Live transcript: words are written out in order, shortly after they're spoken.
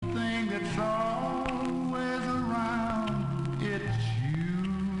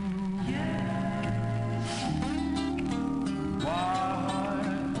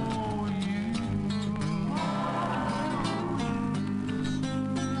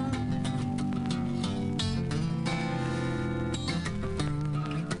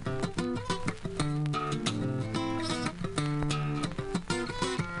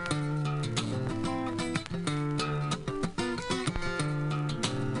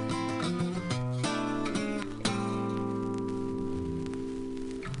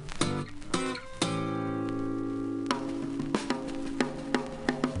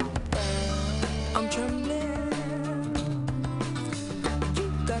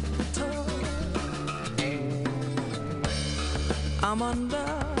I'm under,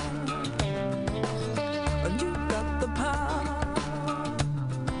 and you got the power.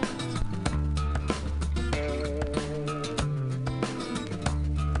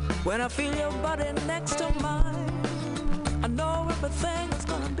 When I feel your body next to mine, I know everything is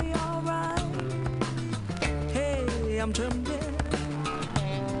gonna be alright. Hey, I'm trembling,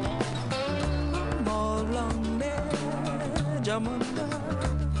 I'm all on edge, I'm under,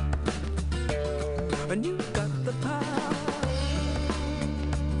 and you got the power.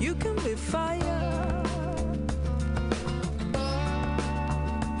 You can be fire,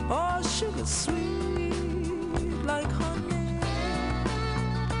 oh sugar sweet, like honey,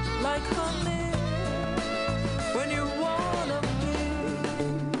 like honey. When you wanna be,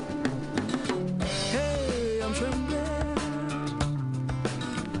 hey, I'm trembling,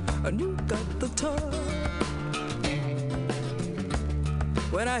 and you got the touch.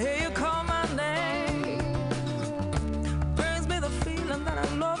 When I hear you call my name, brings me the feeling that I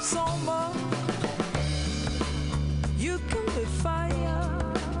love so much. You can be fire,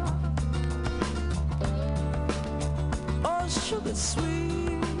 oh sugar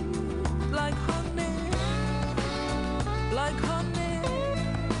sweet, like honey, like honey.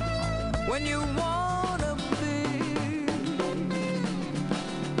 When you wanna be,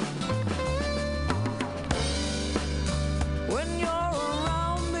 when you're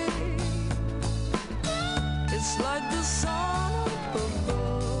around me, it's like the sun up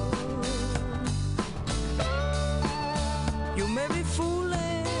above. You may be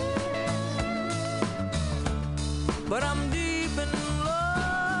fooling, but I'm deep in love.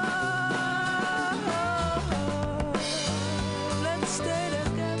 Let's stay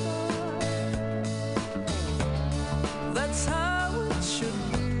together, that's how it should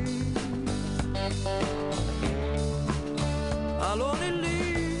be. I'll only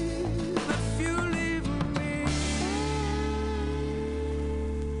leave if you leave me.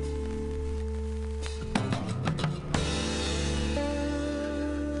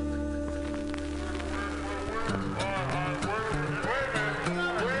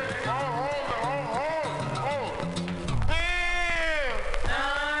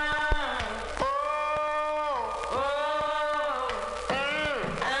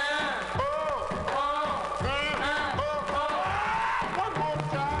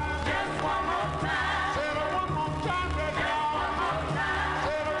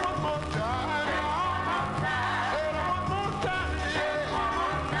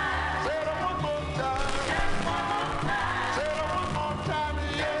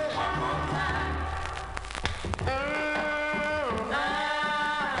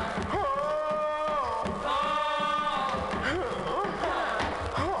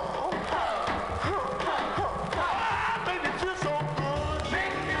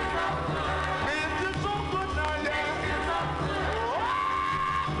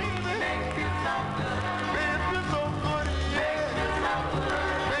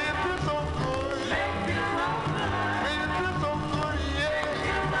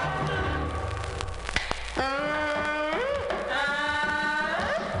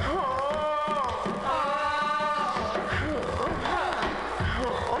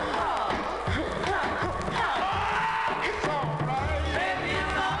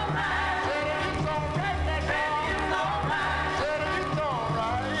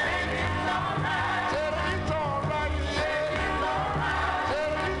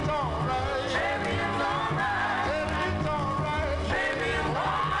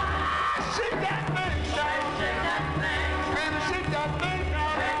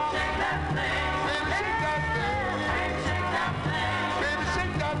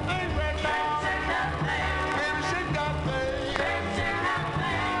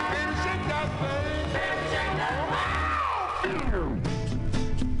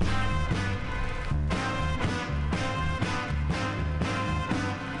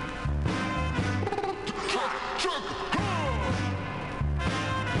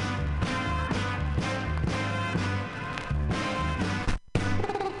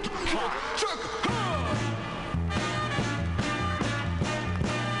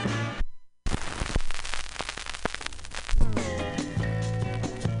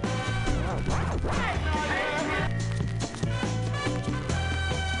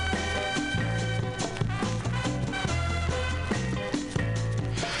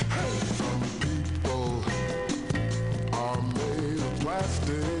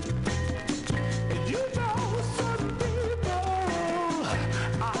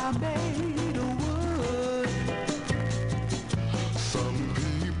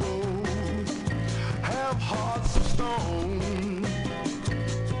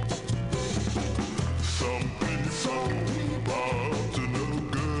 Some people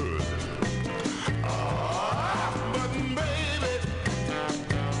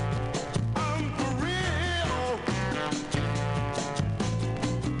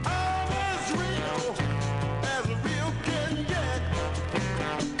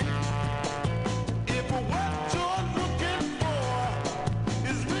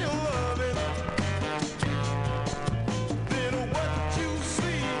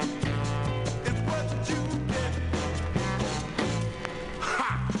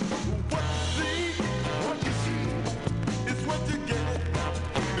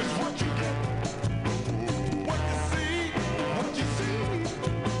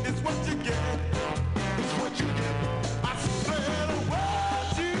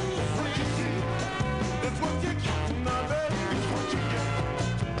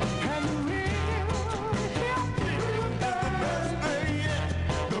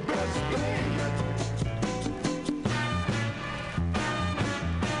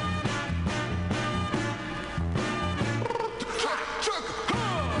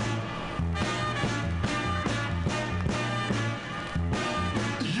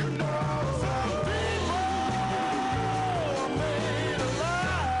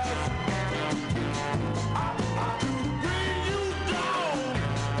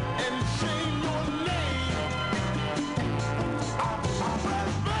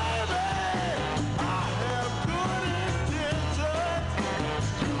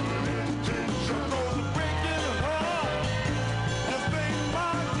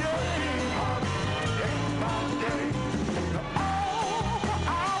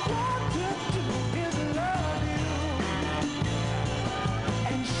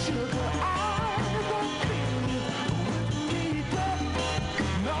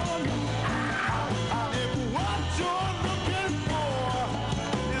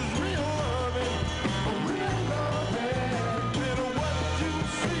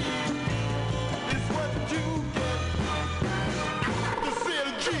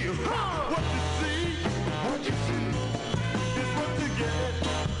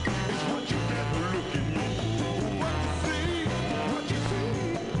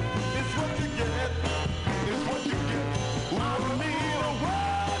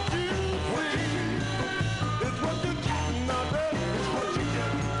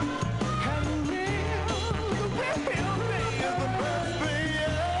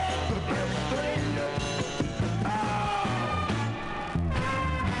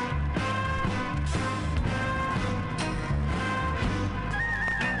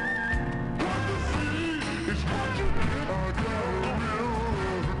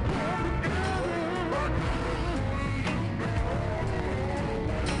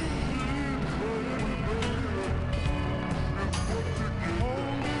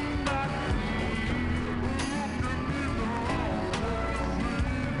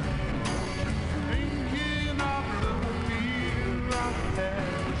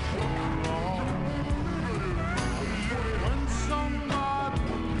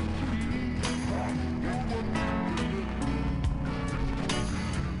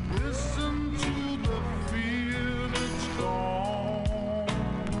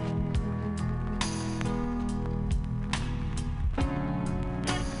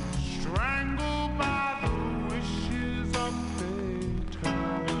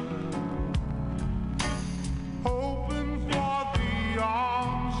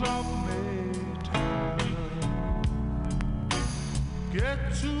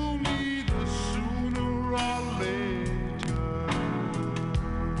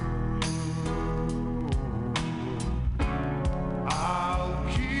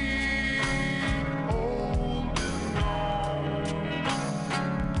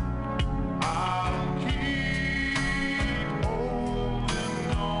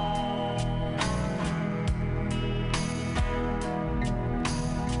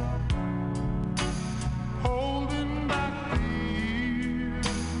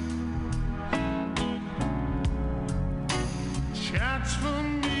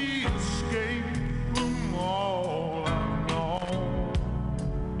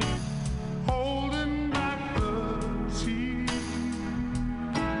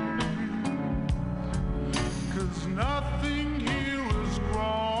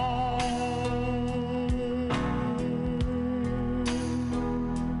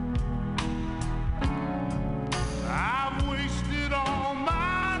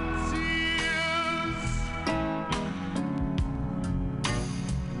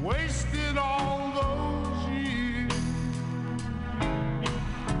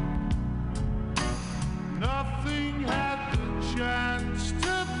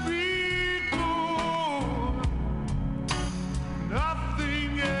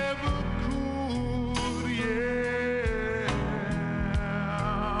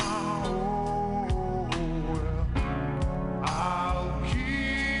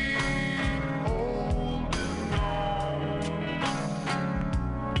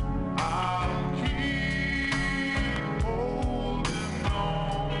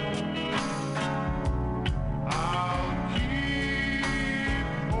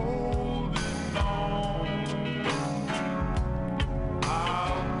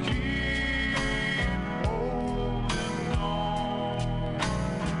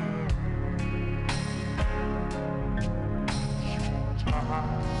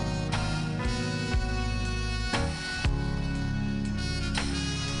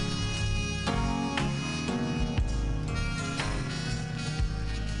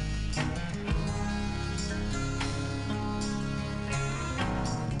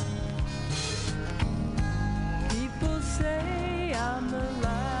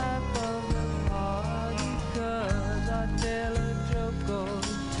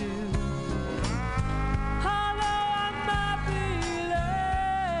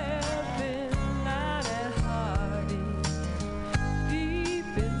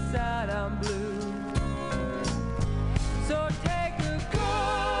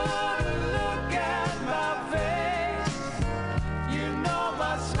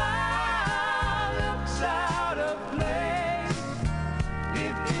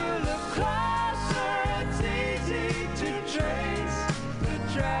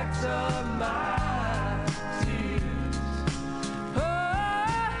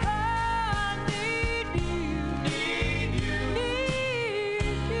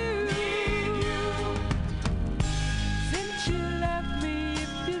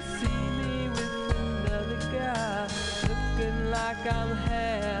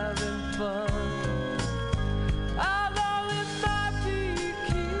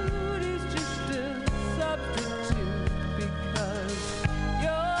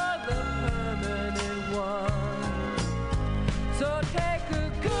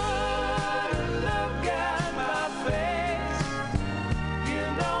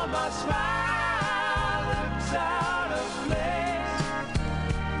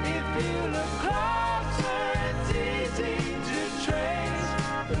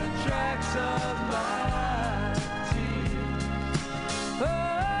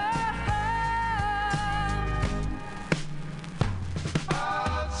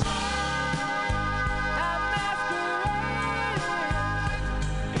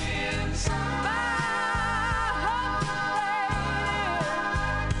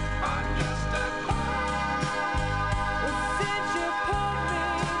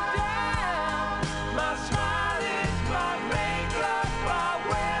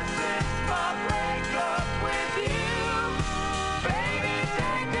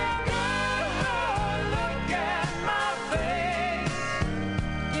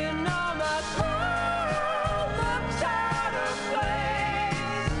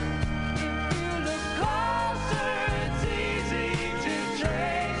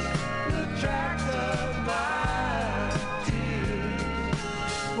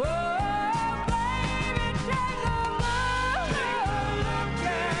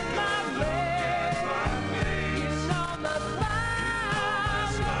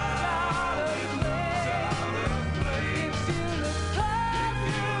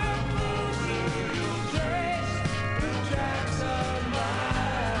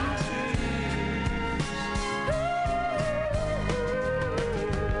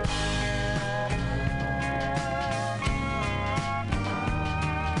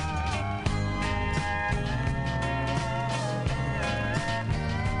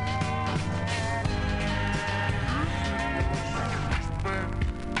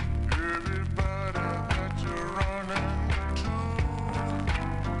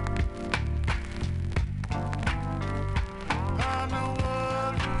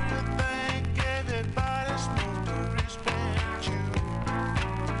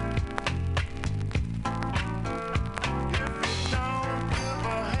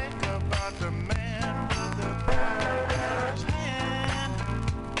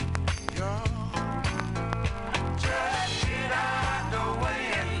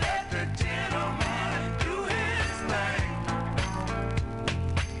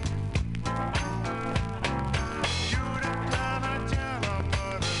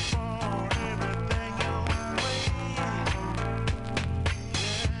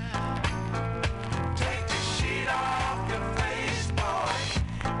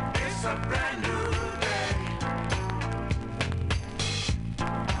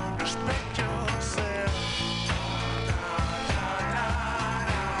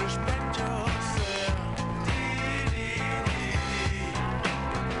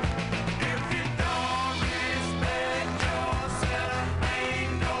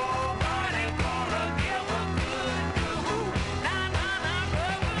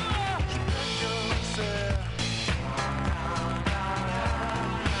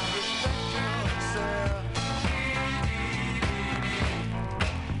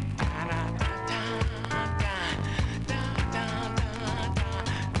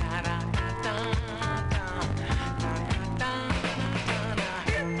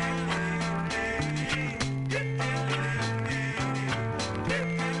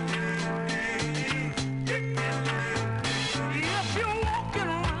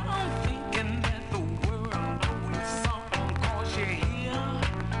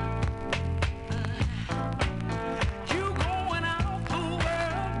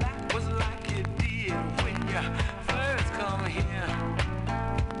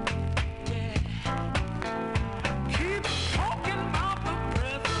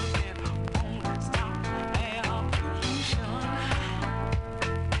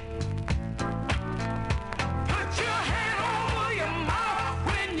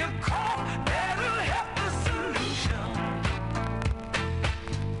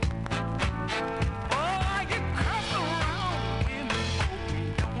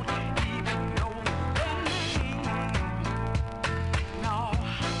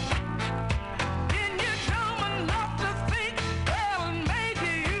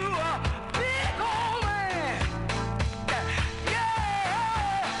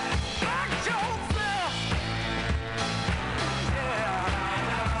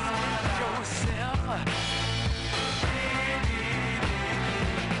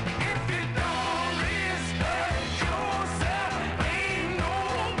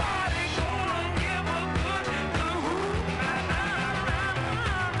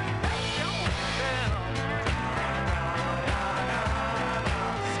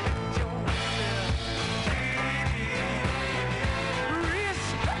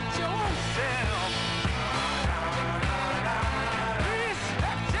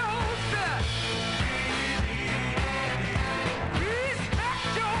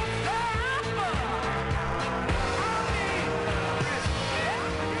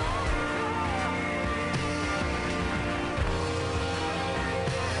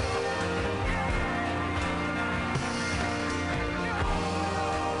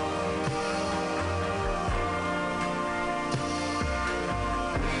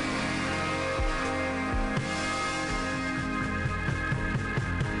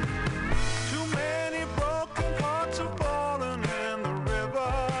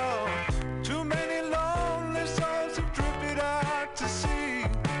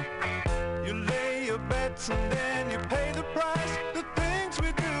nights and then you pay the price. The things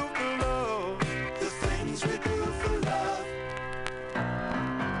we do for love, the things we do for love.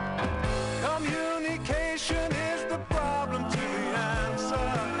 Communication is the problem to the answer.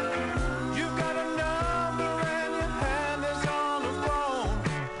 You've got a number and your hand is on the phone.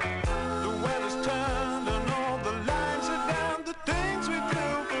 The weather's turned and all the lines are down. The things we do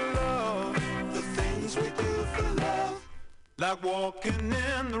for love, the things we do for love. Like walking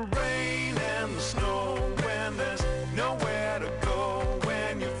in the rain and the snow when there's nowhere to go.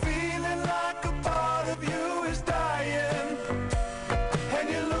 When you're feeling like a part of you is dying and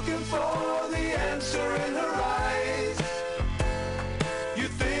you're looking for the answer in her eyes. You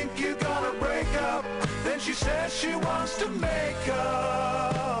think you're gonna break up, then she says she wants to make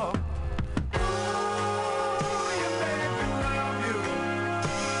up. Ooh, you make me love you.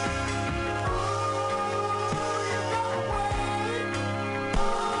 Ooh, you got away. Ooh,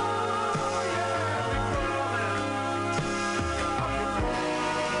 you have me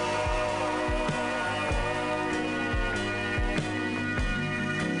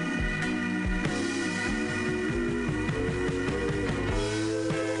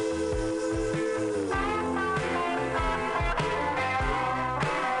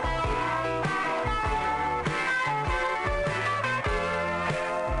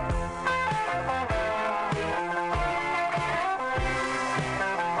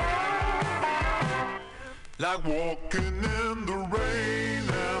like walking in the rain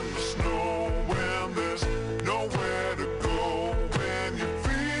and the snow when there's nowhere to go. When you're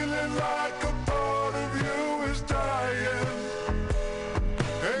feeling like a part of you is dying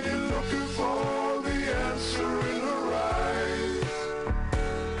and you're looking for the answer in her eyes.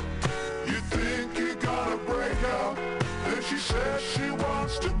 You think you're gonna break up, then she says she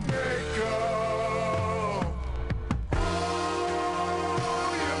wants to make up.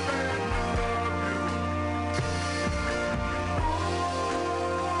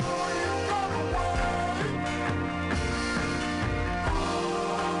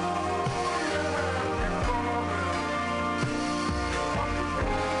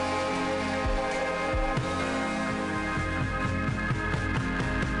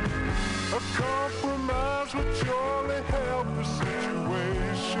 A compromise would surely help the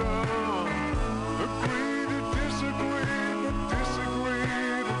situation. Agree to disagree, but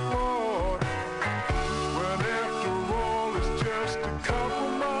disagree to part. When after all it's just a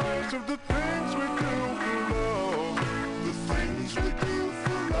compromise of the things we do for love. The things we do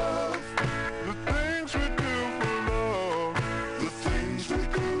for love. The things we do for love. The things we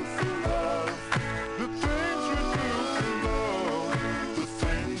do for love. The things we do for love. The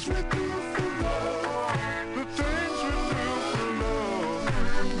things we do.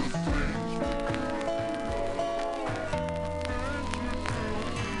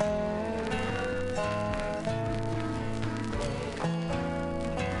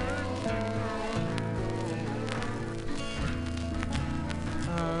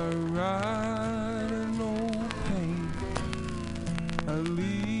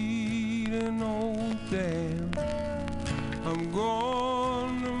 I'm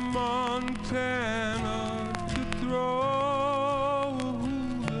going to Montana to throw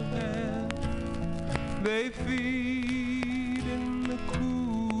the hand. They feed in the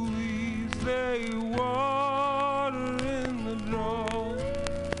coulees, they water in the draw.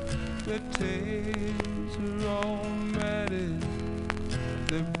 Their tails are all matted,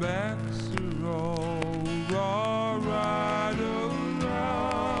 their backs are all raw. Right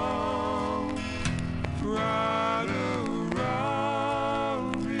around, right around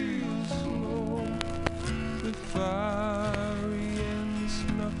real slow. The fiery and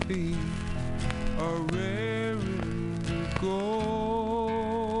snuffy are raring to go.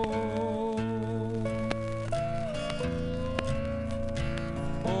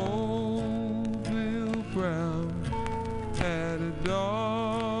 Old Bill Brown had a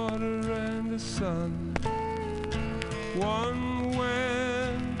daughter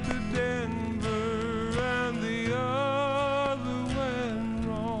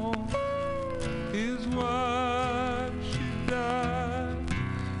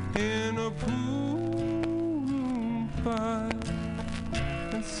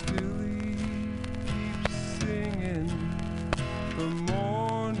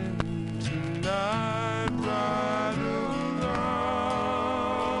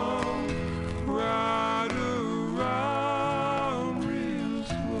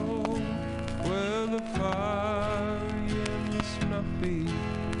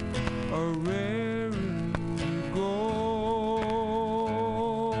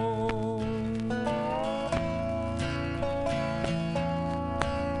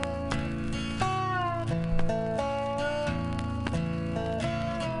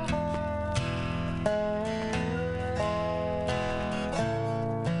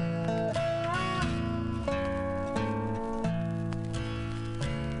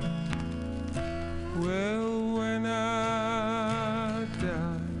Well, when I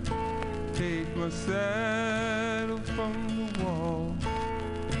die, take my saddle from the wall,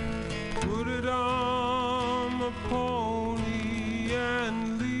 put it on my pony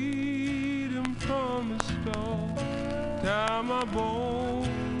and lead him from the stall, tie my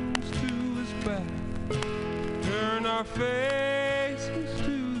bones to his back, turn our faces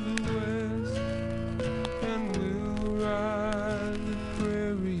to the west, and we'll ride the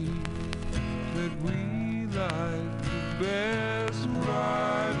prairie that we like the best.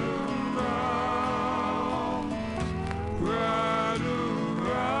 Ride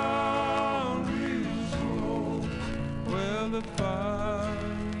around real slow. Well, the fire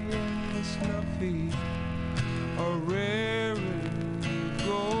and the snuffy are raring to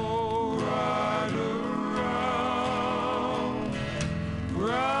go.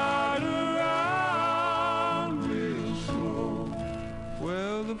 Ride around real slow.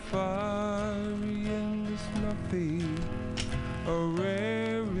 Well, the fiery and the snuffy are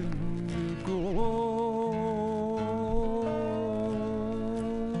raring to go.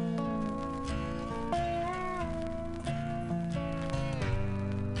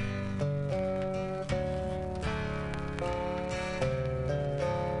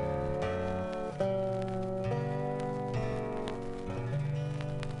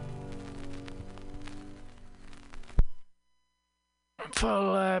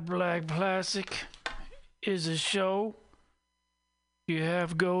 Flat Black Plastic is a show you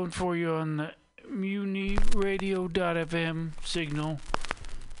have going for you on the MutinyRadio.fm signal.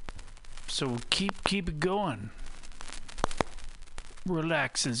 So keep it going.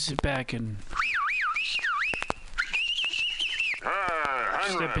 Relax and sit back and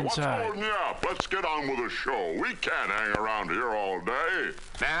Henry, step what's inside. holding you up? Let's get on with the show. We can't hang around here all day.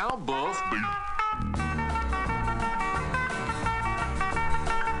 Now, Buff.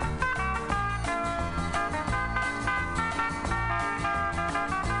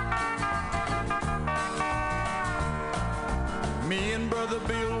 Me and Brother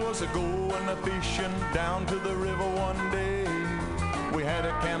Bill was a-going a-fishing down to the river one day. We had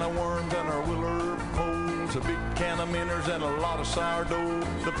a can of worms and our willow poles, a big can of minnows and a lot of sourdough.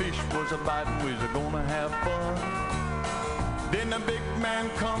 The fish was a-biting, we was a-gonna have fun. Then the big man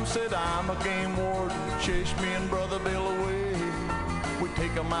come, said, I'm a game warden, chase me and Brother Bill away. We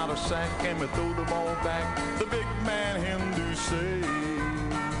take 'em out of sack and we throw them all back. The big man him do say,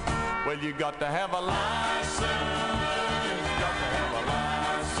 well, you got to have a license. Got to have a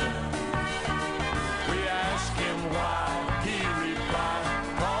license. We asked him why, he replied,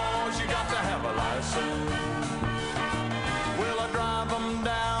 'cause you got to have a license. Well, I drive them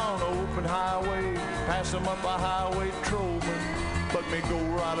down open highway, pass them up a highway trolling, but me go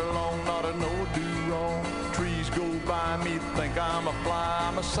right along, not a no do wrong. Trees go by me, think I'm a fly,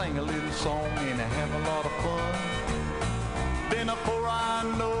 I'ma sing a little song and I have a lot of fun. Then before I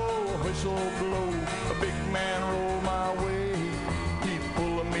know, a whistle blow, a big man roll my way. He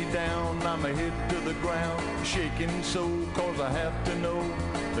pulling me down, I'm a hit to the ground, shaking so, 'cause I have to know.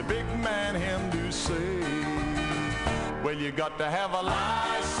 The big man him do say, well, you got to have a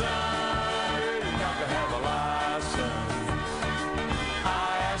license. You got to have a license. I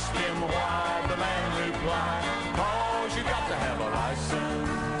asked him why, the man replied, 'cause you got to have a license.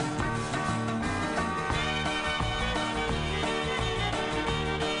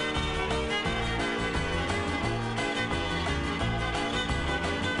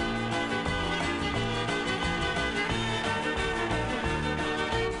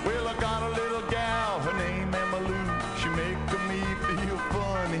 Well, I got a little gal, her name Emma Lou. She making me feel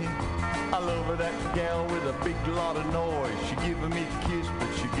funny. I love her, that gal with a big lot of noise. She giving me a kiss, but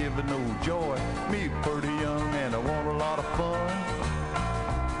she giving no joy. Me pretty young and I want a lot of fun,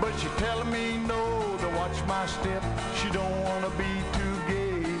 but she telling me no, to watch my step. She don't want to be too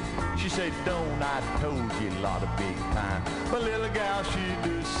gay. She said, don't, I told you a lot of big time. But little gal, she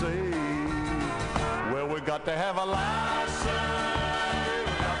do say, well, we got to have a license.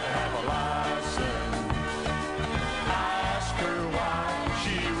 We got to have a license. I asked her why,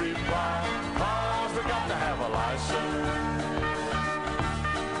 she replied, 'cause we got to have a license.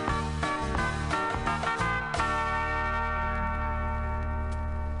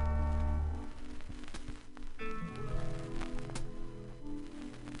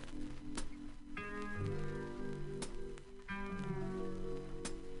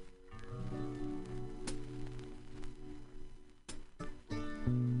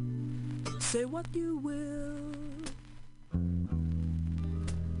 Say what you will,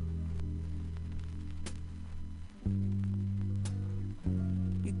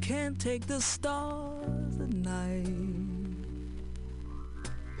 you can't take the stars at night.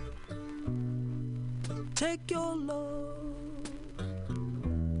 take your love.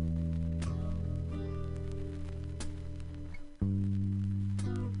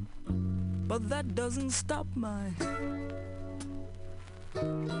 But that doesn't stop my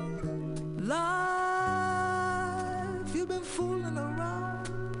life. You've been fooling around.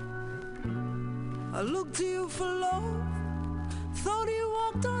 I looked to you for love. Thought you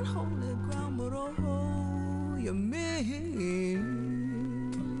walked on holy ground, but oh, you mean.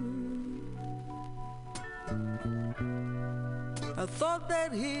 I thought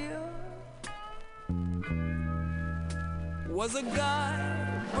that here was a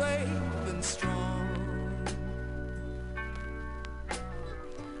guy brave and strong,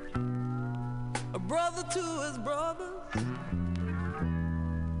 a brother to his brothers,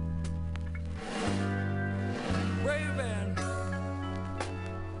 brave and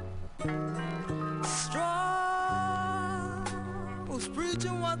strong, who's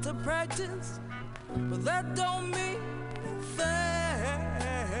preaching what to practice, but that don't mean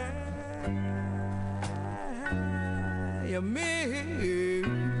you mean.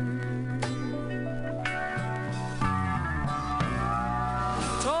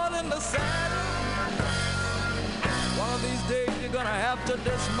 Tall in the saddle, one of these days you're gonna have to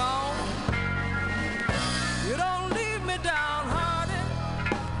dismount. You don't leave me downhearted,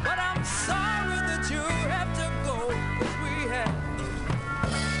 but I'm sorry that you have to go, 'cause we had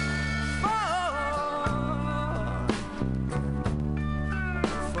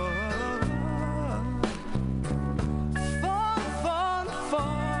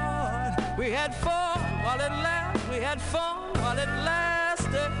we had fun while it lasted. We had fun while it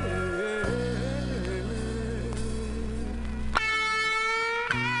lasted.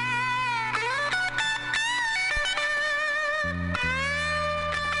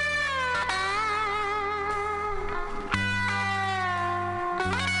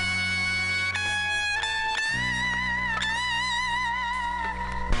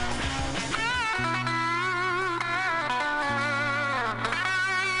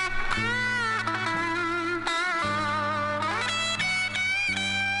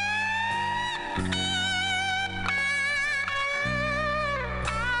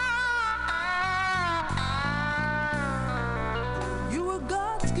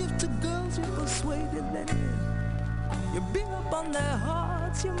 Their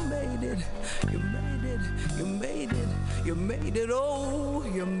hearts, you made it, you made it, you made it, you made it, oh,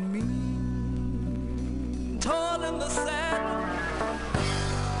 you mean. Tall in the saddle,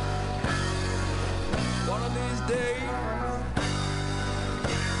 one of these days,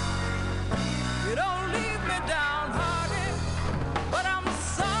 you don't leave me downhearted, but I'm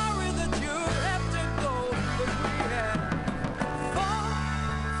sorry that you have to go, 'cause we had fun,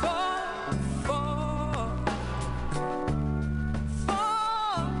 fun, fun.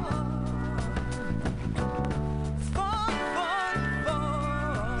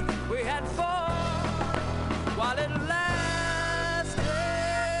 While it lasted.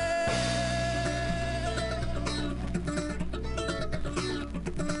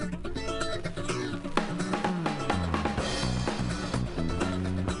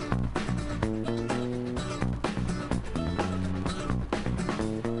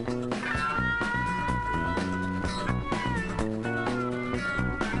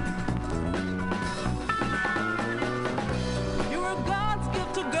 You were God's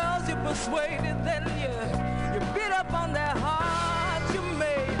gift to girls you persuaded, then you beat up on their hearts, you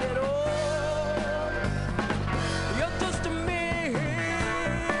made it, oh, you're just a me.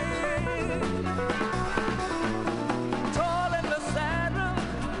 Tall in the saddle,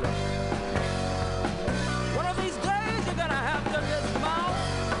 one of these days you're gonna have to dismount.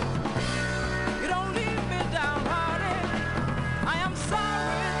 You don't leave me downhearted, I am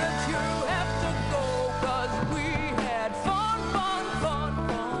sorry that you have to go, 'cause we had fun, fun, fun,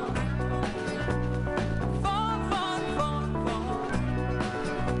 fun.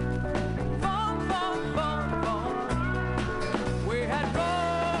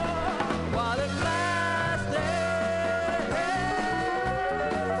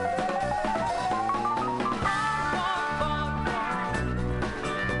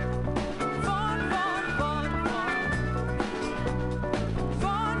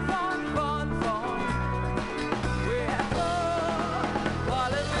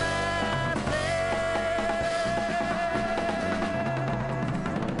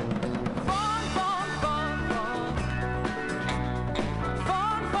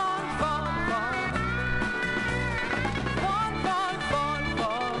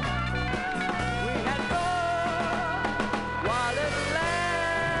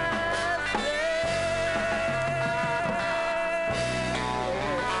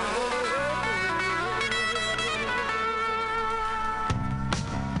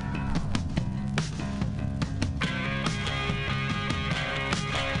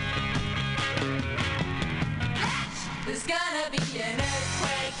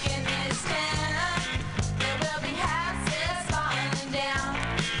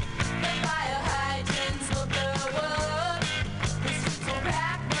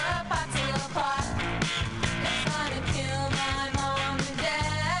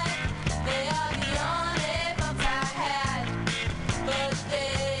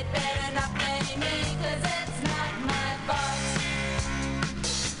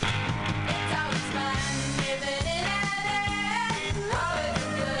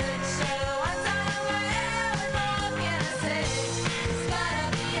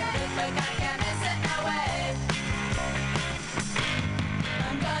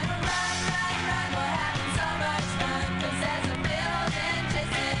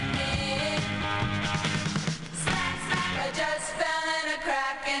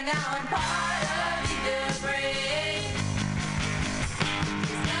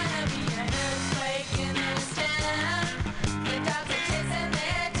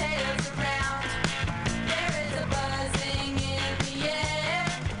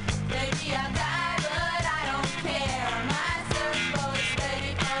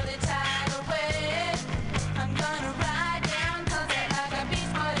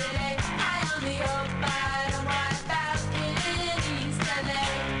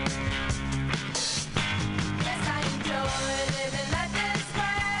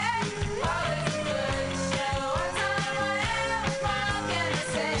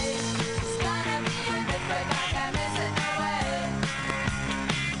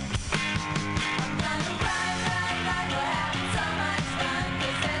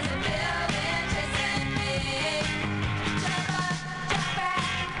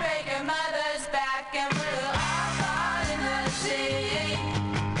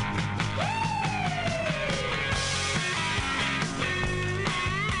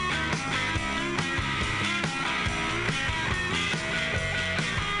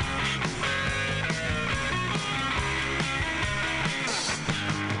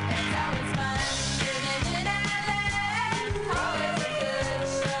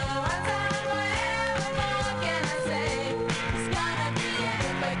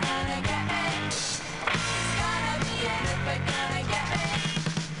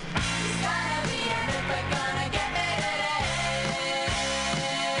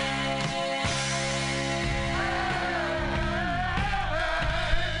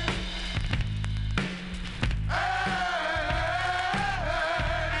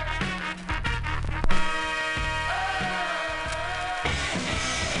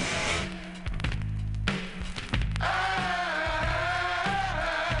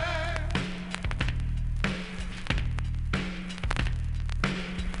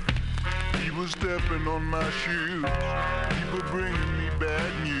 Stepping on my shoes, people bringing me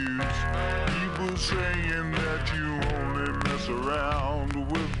bad news, people saying that you only mess around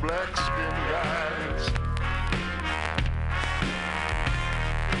with black-skinned guys,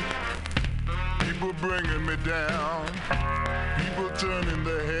 people bringing me down, people turning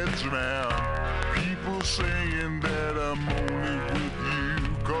their heads around, people saying that I'm only with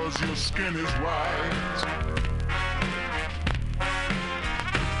you 'cause your skin is white.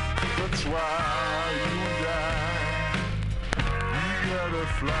 That's why you and we gotta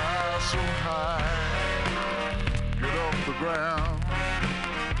fly so high, get off the ground.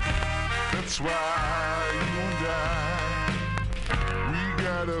 That's why you and we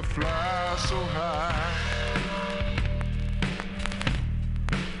gotta fly so high.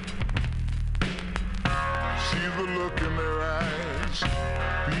 See the look in their eyes,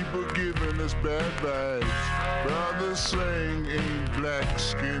 people giving us bad vibes, brothers saying ain't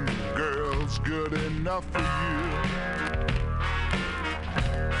black-skinned girls good enough for you.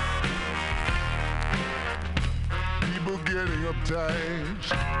 People getting uptight,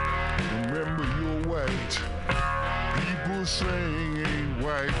 remember you're white. People saying ain't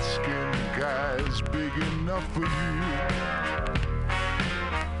white-skinned guys big enough for you.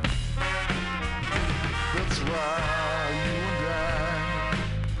 That's why you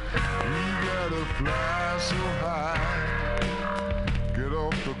and we gotta fly so high, get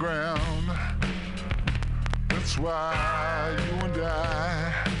off the ground. That's why you and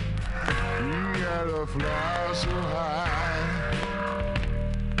we gotta fly so high.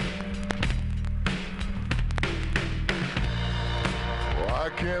 Why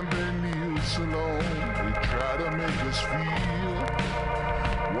can't they leave us alone? They try to make us feel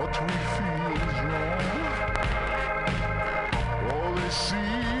what we feel is wrong. All they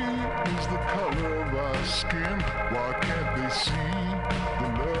see is the color of our skin. Why can't they see the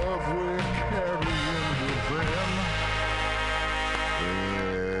love we're carrying with them?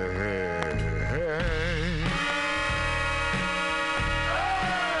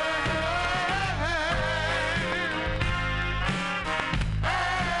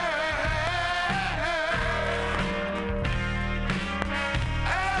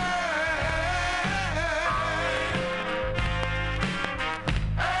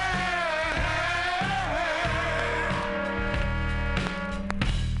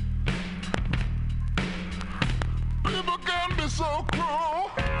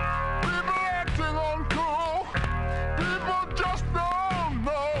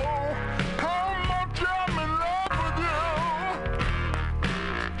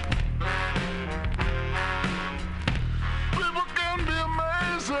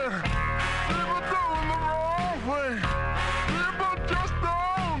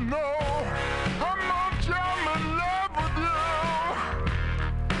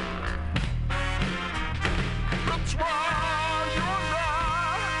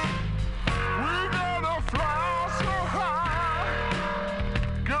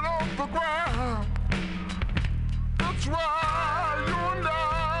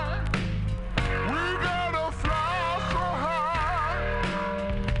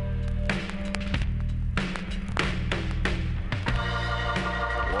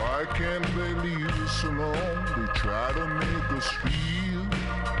 Why can't they leave us alone? They try to make us feel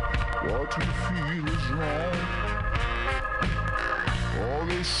what we feel is wrong. All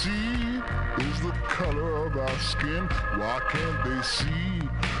they see is the color of our skin. Why can't they see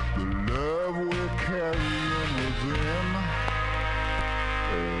the love we're carrying within?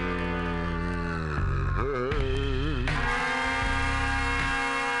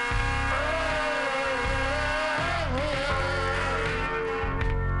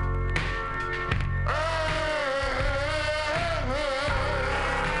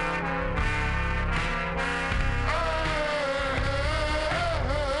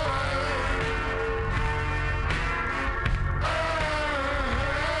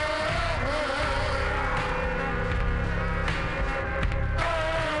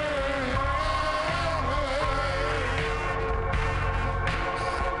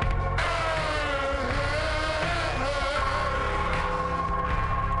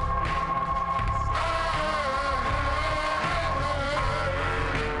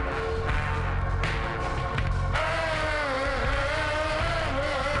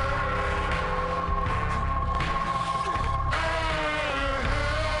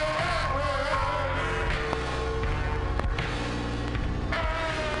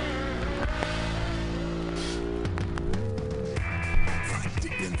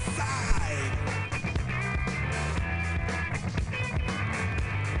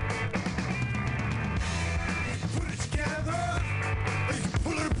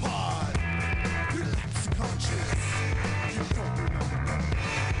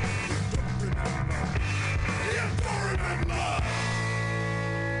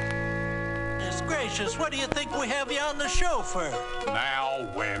 What do you think we have you on the show for? Now,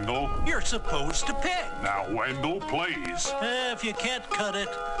 Wendell. You're supposed to pick. Now, Wendell, please. If you can't cut it,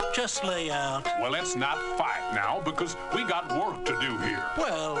 just lay out. Well, let's not fight now because we got work to do here.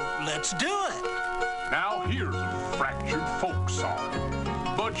 Well, let's do it. Now, here's a fractured folk song,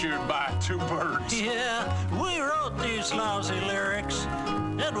 butchered by two birds. Yeah, we wrote these lousy lyrics,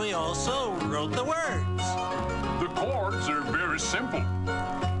 and we also wrote the words. The chords are very simple.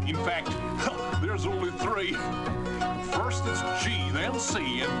 In fact, there's only three. First it's G, then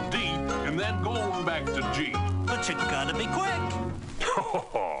C, and D, and then going back to G. But you gotta be quick.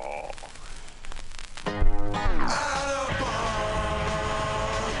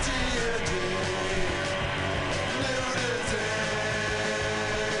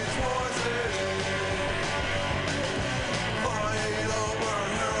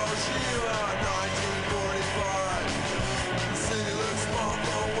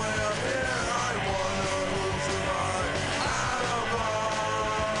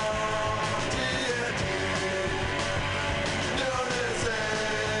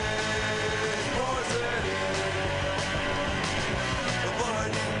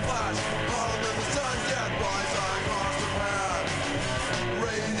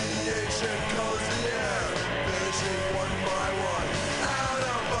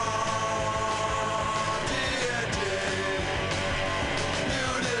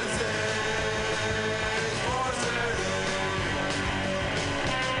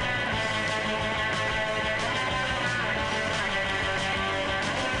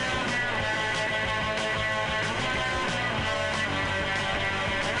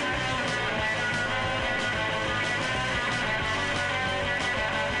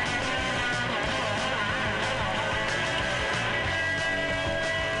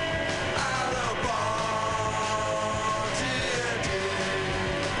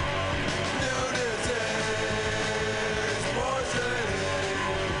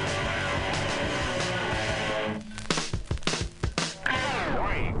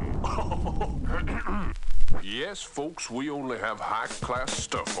 Yes, folks, we only have high-class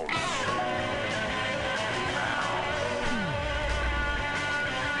stuff on this.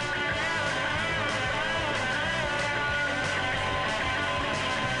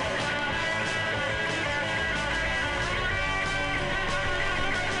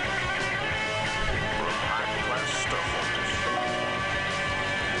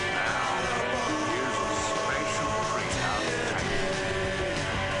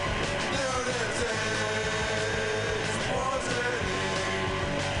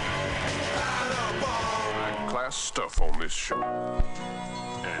 Stuff on this show.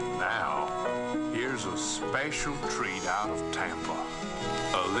 And now, here's a special treat out of Tampa.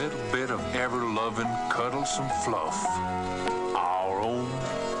 A little bit of ever-loving, cuddlesome fluff. Our own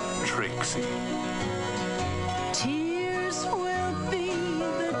Trixie. Tears will be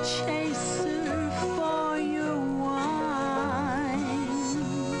the chaser for your wine.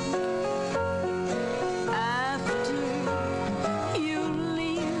 After you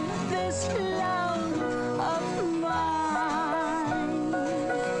leave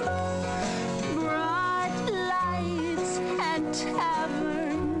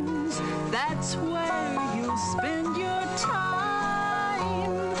It's where you'll spend your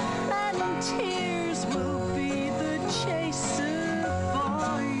time, and tears will be the chaser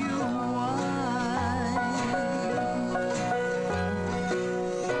for your wine.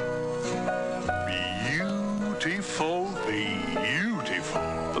 Beautiful,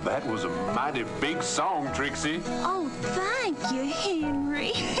 beautiful. That was a mighty big song, Trixie. Oh, thank you,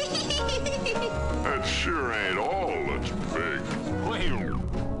 Henry. That sure ain't all that's big. Well,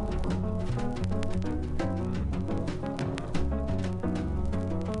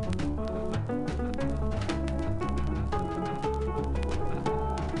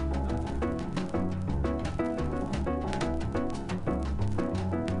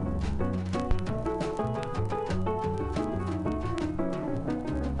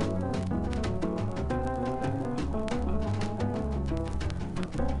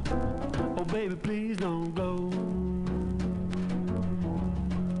 Oh, baby, please don't go.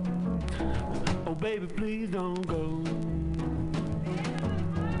 Oh, baby, please don't go.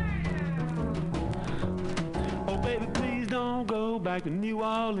 Oh, baby, please don't go back to New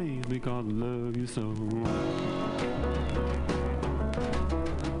Orleans because I love you so.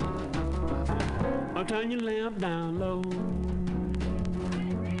 Oh, turn your lamp down low.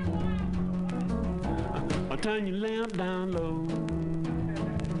 Oh, turn your lamp down low.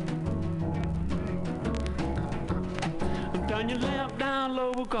 Turn your lamp down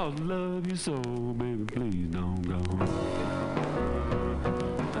low because I love you so, baby, please don't go.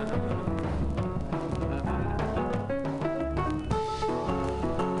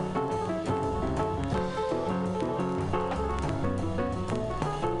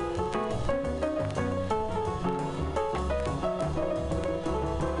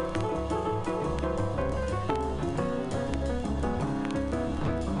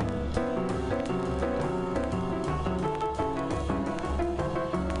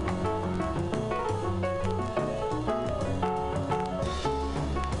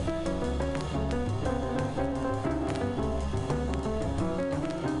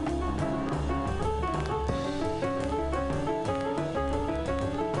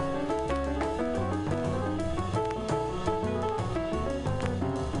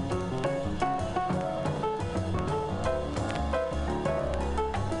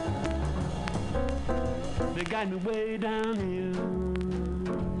 They got me way down here.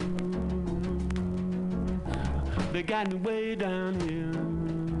 They got me way down here.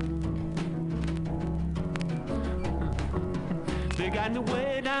 They got me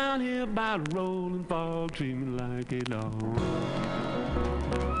way down here by the rolling fog, treat me like a dog.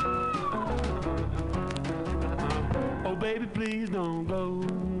 Oh, baby, please don't go.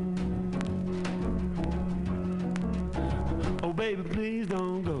 Oh, baby, please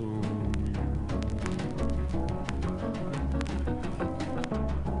don't go.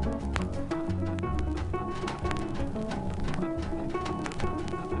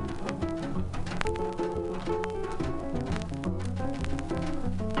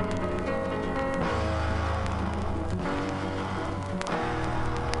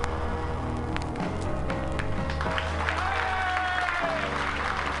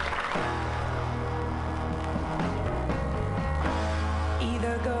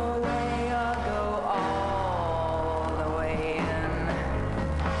 Either go away or go all the way in.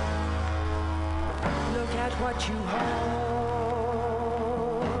 Look at what you hold.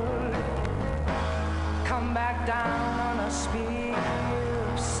 Come back down on a spear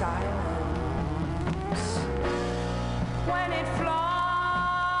of silence. When it flies,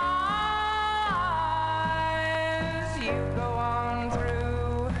 you go on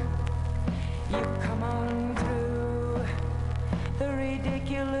through. You come on through the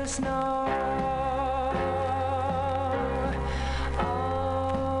ridiculous noise. Oh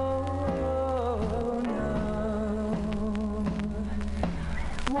no.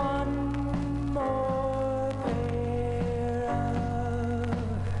 One more pair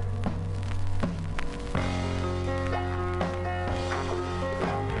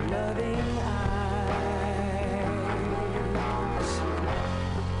of loving eyes.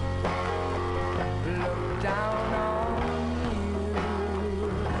 Look down on you,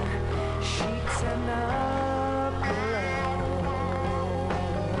 sheets and a pillow.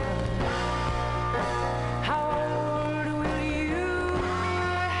 How old will you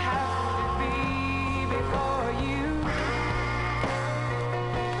have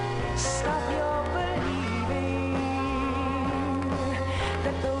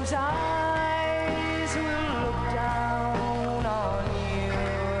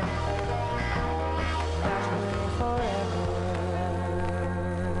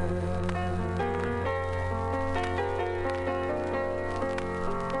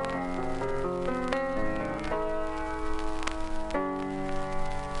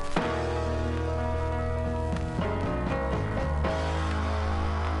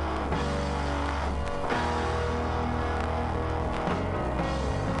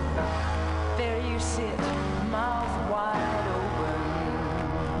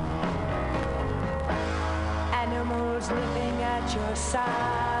nipping at your sides.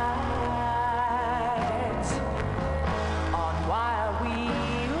 On wild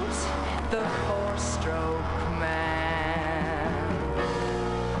wheels, the four-stroke man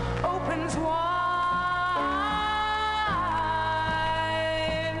opens wide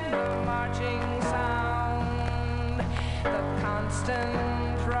the marching sound, the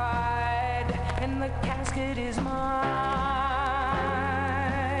constant pride, and the casket is mine.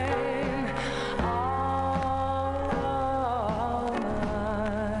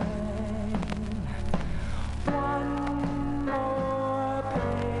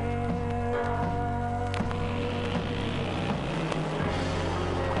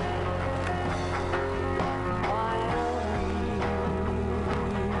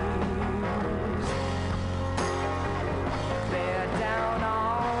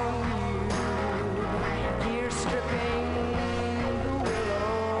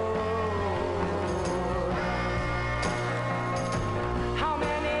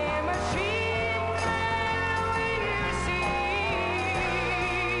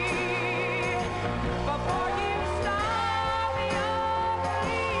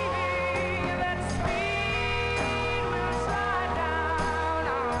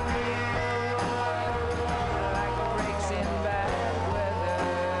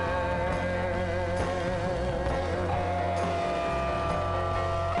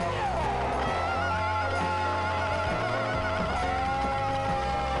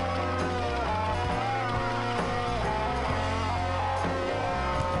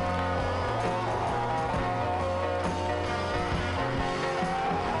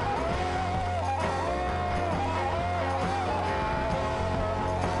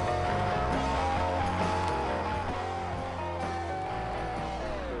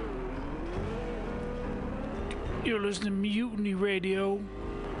 You're listening to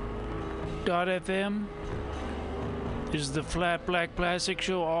MutinyRadio.fm. This is the Flat Black Plastic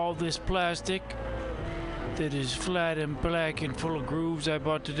Show. All this plastic that is flat and black and full of grooves I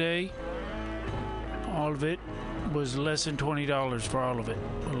bought today, all of it was less than $20 for all of it.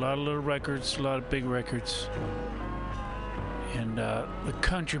 A lot of little records, a lot of big records. And the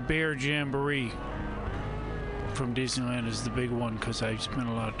Country Bear Jamboree from Disneyland is the big one because I spent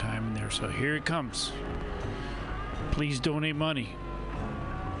a lot of time in there. So here it comes. Please donate money.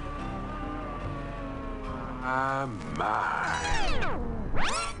 My.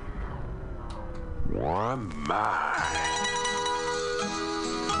 Why, my.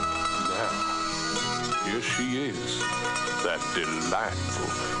 Now, here she is, that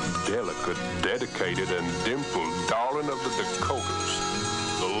delightful, delicate, dedicated, and dimpled darling of the Dakotas,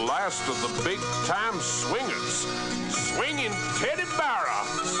 the last of the big-time swingers, swinging Teddy Barra.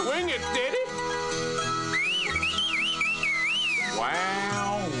 Swing it, Teddy.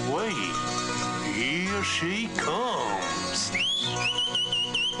 Wow, wait, here she comes.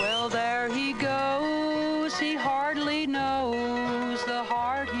 Well, there he goes, he hardly knows the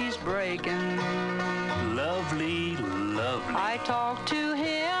heart he's breaking. Lovely, lovely. I talked to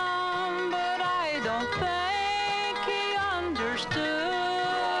him, but I don't think he understood.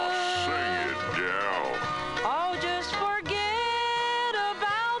 Sing it, gal. Oh, just forget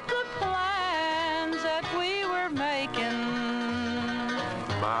about the plans that we were making.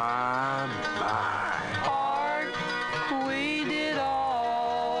 My. Heart, we did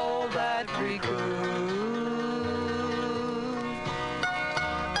all that we could.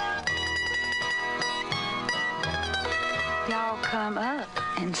 Y'all come up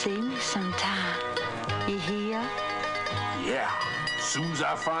and see me sometime. You hear? Yeah, as soon as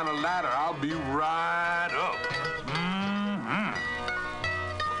I find a ladder, I'll be right up. Mm-hmm.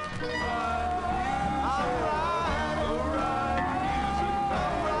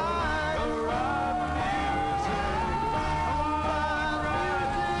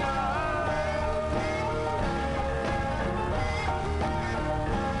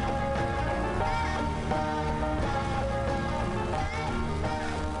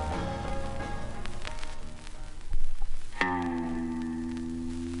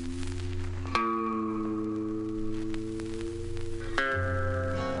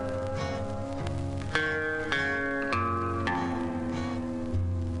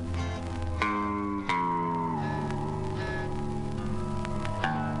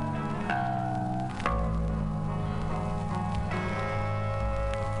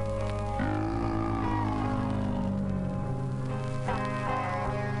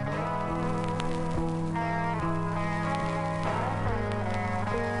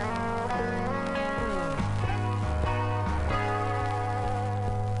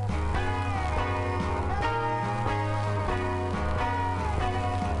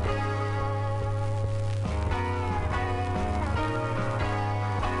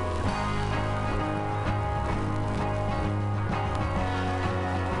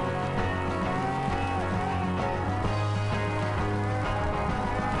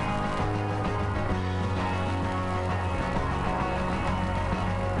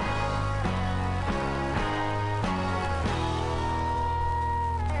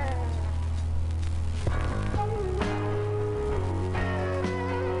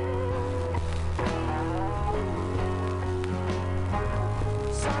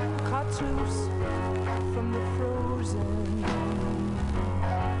 loose from the frozen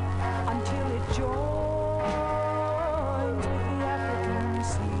until it joins with the African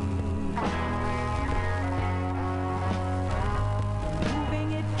sea.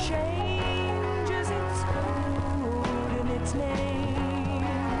 Moving it changes its food and its name.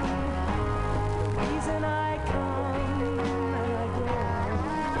 The reason I come and I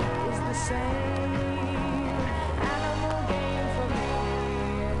go is the same. Animal game for me.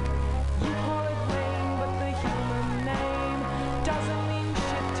 You call it rain, but the human name doesn't mean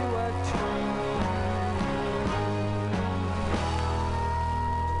shit to a tree.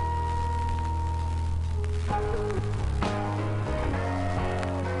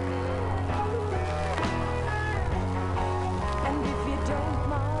 And if you don't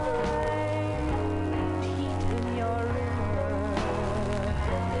mind heat in your river,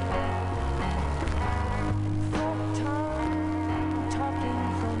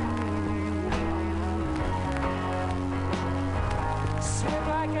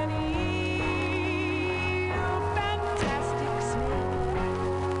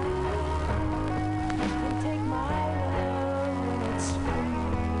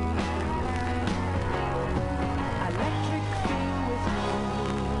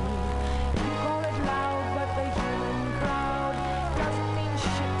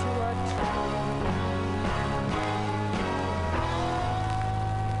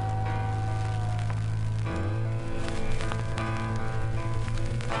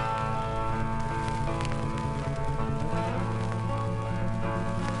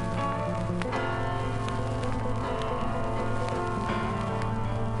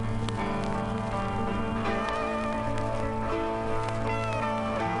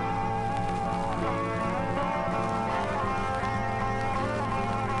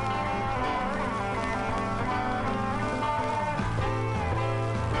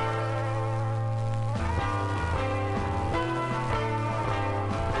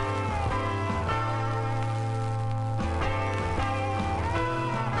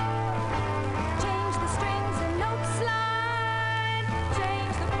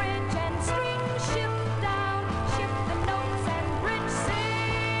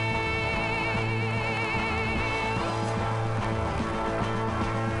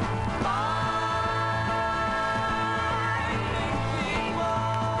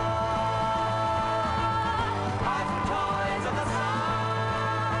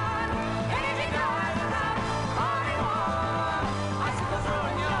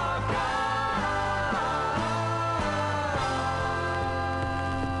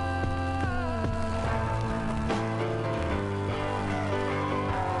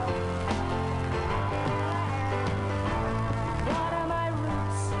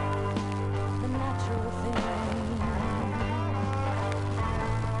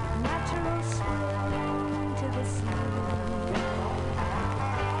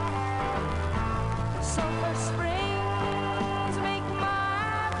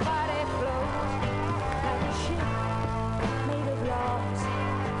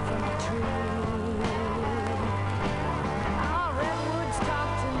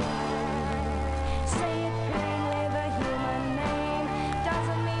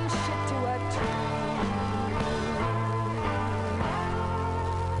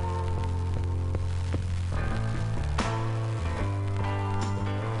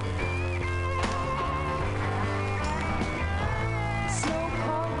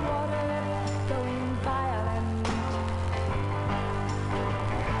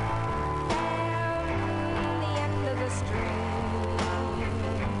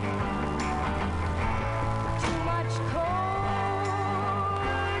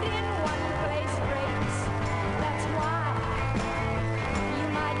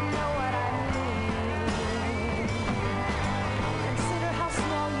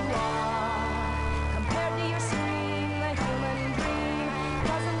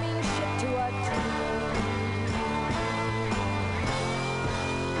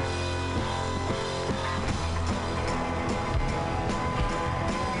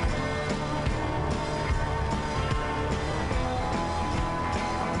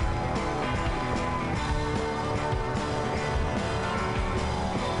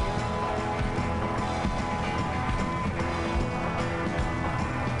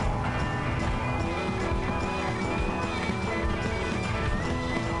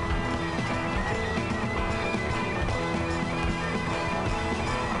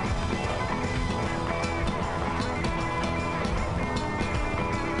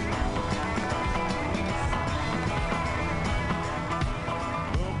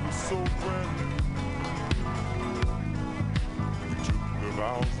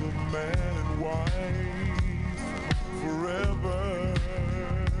 man and wife forever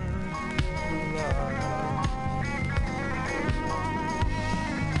alive.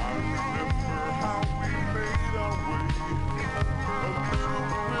 I remember how we made our way up to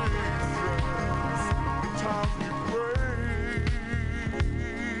places, the times we prayed.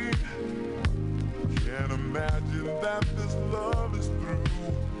 Can't imagine that this love is through.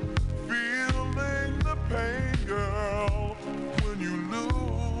 Feeling the pain, girl, when you lose.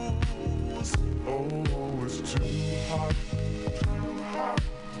 Oh, it's too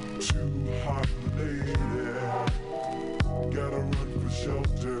hot, lady. Gotta run for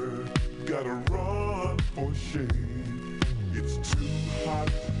shelter, gotta run for shade. It's too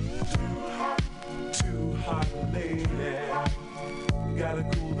hot, lady. Gotta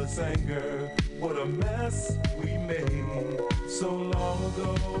cool this anger. What a mess we made so long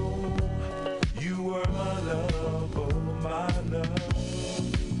ago. You were my love, oh my love.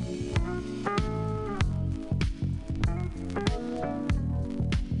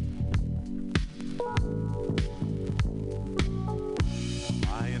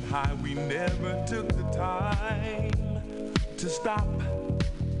 High and high, we never took the time to stop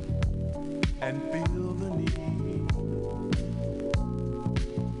and feel the need.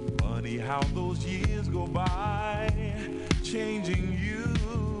 Funny how those years go by, changing you,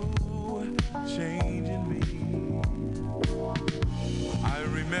 changing me. I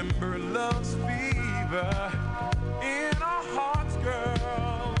remember love's fever in our hearts,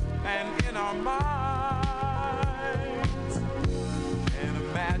 girl, and in our minds. And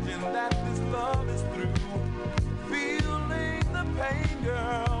imagine that this love is through. Feeling the pain,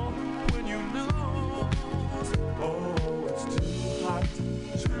 girl, when you lose. Oh, it's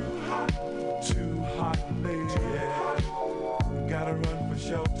too hot, lady. Gotta run for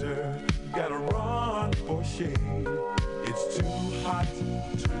shelter, gotta run for shade. It's too hot,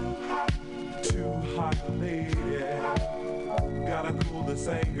 lady. Gotta cool this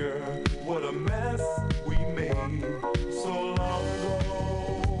anger. What a mess we made so long ago.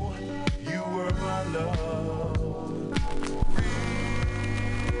 You were my love. Feeling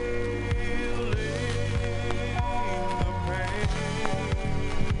the pain.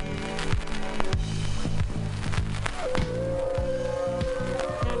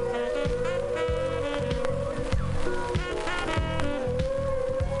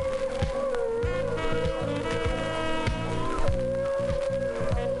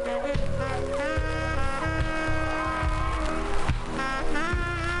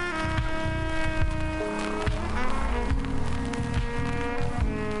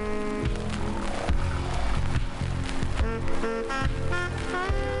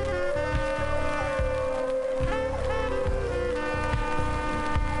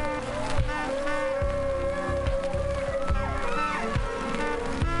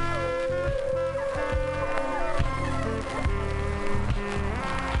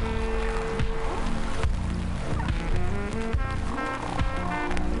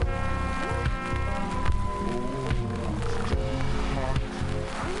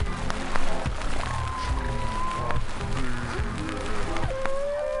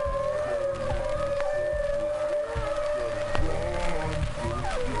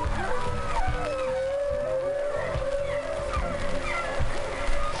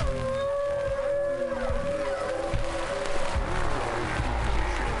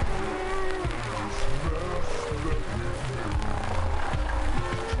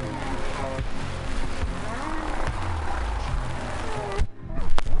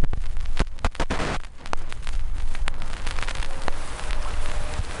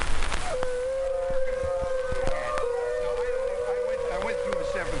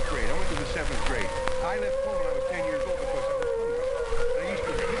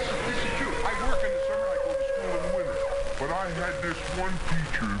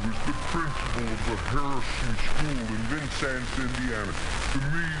 Indiana. To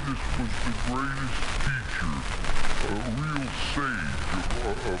me, this was the greatest teacher, a real sage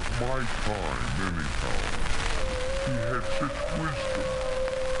of my time, anyhow. He had such wisdom,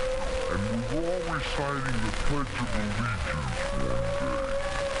 and we were all reciting the Pledge of Allegiance one day,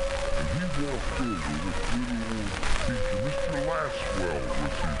 and he walked over, this little old teacher, Mr. Laswell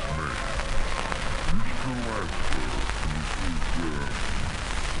was his name. Mr. Laswell, he says,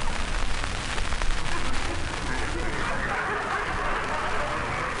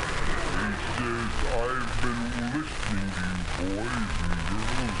 I've been listening to you boys and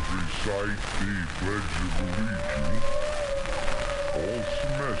girls recite the Pledge of Allegiance all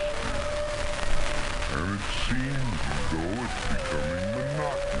semester, and it seems as though it's becoming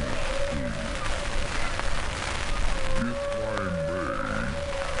monotonous to you. If I may,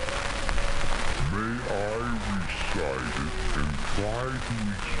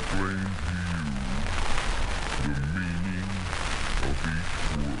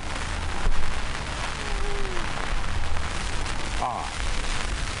 I,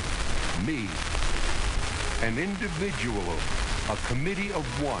 me, an individual, a committee of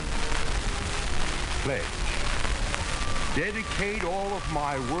one, pledge. Dedicate all of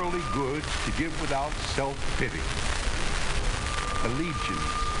my worldly goods to give without self-pity.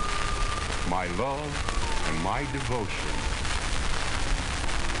 Allegiance, my love and my devotion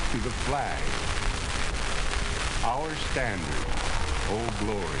to the flag, our standard, oh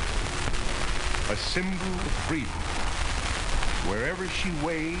glory, a symbol of freedom. Wherever she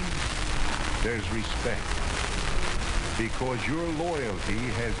waves, there's respect, because your loyalty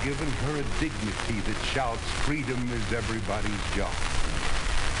has given her a dignity that shouts, freedom is everybody's job.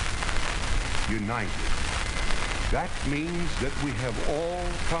 United. That means that we have all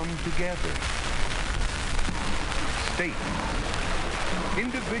come together. States,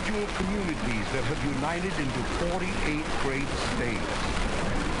 individual communities that have united into 48 great states.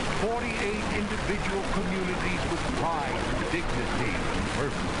 48 individual communities with pride and dignity and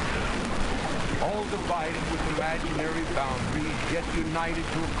purpose. All divided with imaginary boundaries, yet united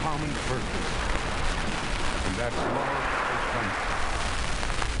to a common purpose. And that's love for country.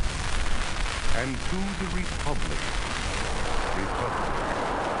 And to the Republic, the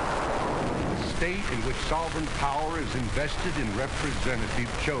state in which sovereign power is invested in representatives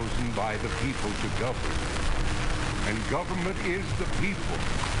chosen by the people to govern. And government is the people.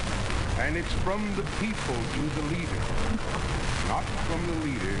 And it's from the people to the leaders, not from the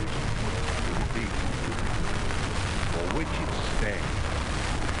leaders to the people, for which it stands.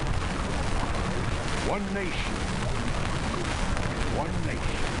 One nation,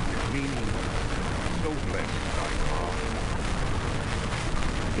 meaning so blessed by God,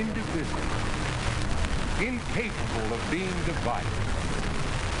 indivisible, incapable of being divided,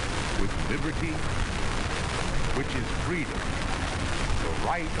 with liberty, which is freedom, the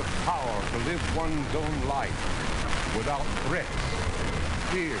right of power to live one's own life without threats,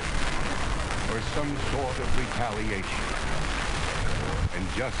 fear, or some sort of retaliation. And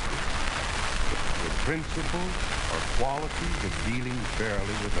justice, the principles or qualities of dealing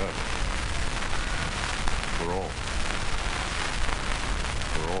fairly with others. For all.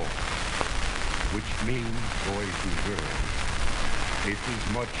 Which means, boys and girls, it's as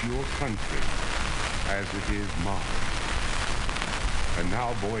much your country as it is mine. And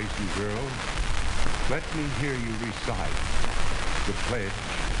now, boys and girls, let me hear you recite the Pledge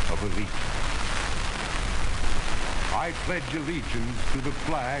of Allegiance. I pledge allegiance to the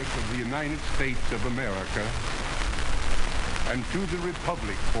flag of the United States of America and to the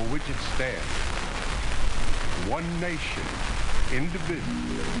republic for which it stands, one nation,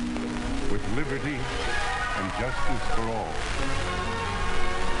 indivisible, with liberty and justice for all.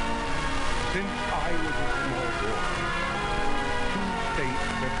 Since I was a small boy, 2 states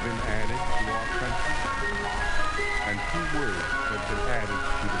have been added to our country, and 2 words have been added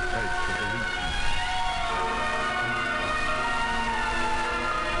to the Pledge of Allegiance.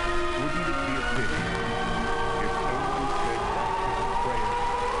 Wouldn't it be a pity if someone said that was a prayer,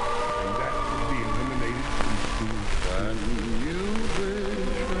 and that would be eliminated from school? When you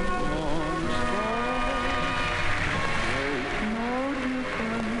wish upon a star, make no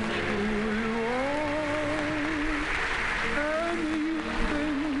difference who you are.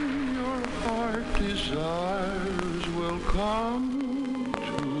 Anything your heart desires will come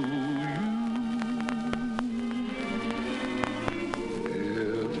to you.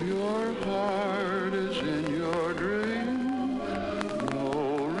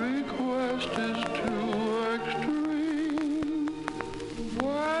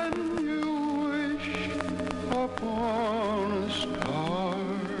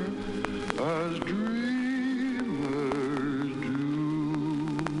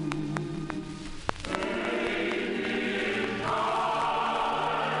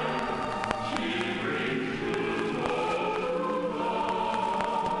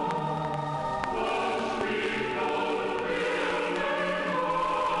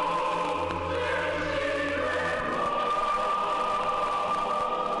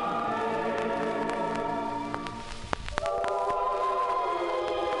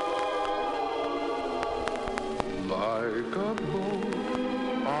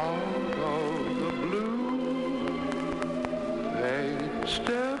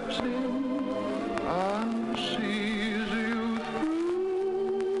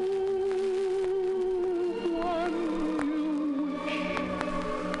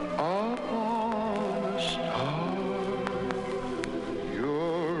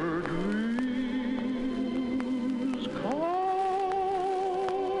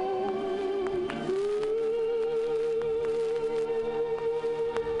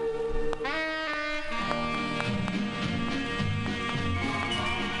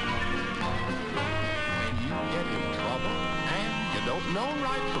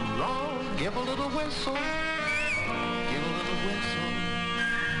 Give a little whistle, give a little whistle.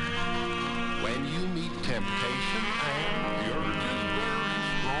 When you meet temptation and the urge is very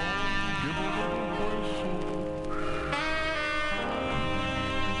strong, give a little whistle.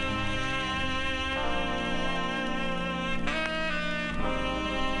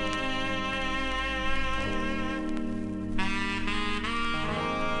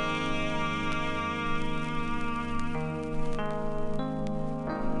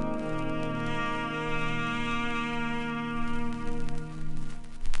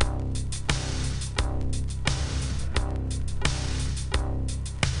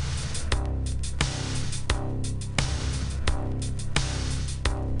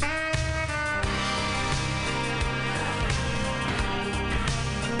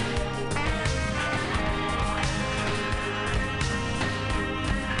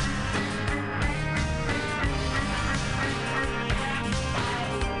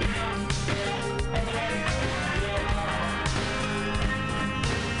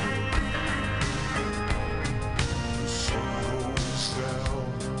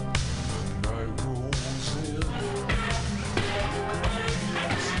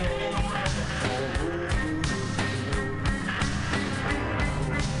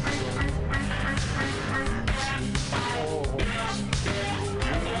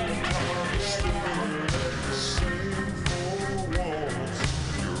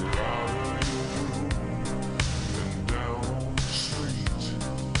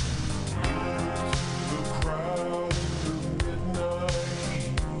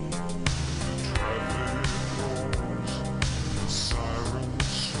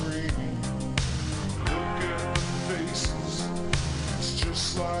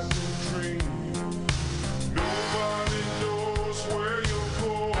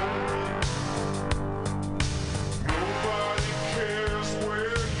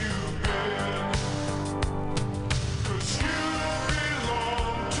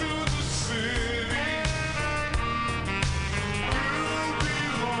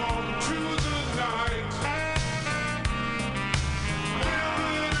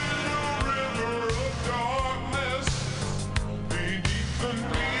 Beneath the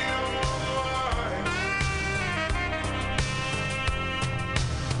neon light.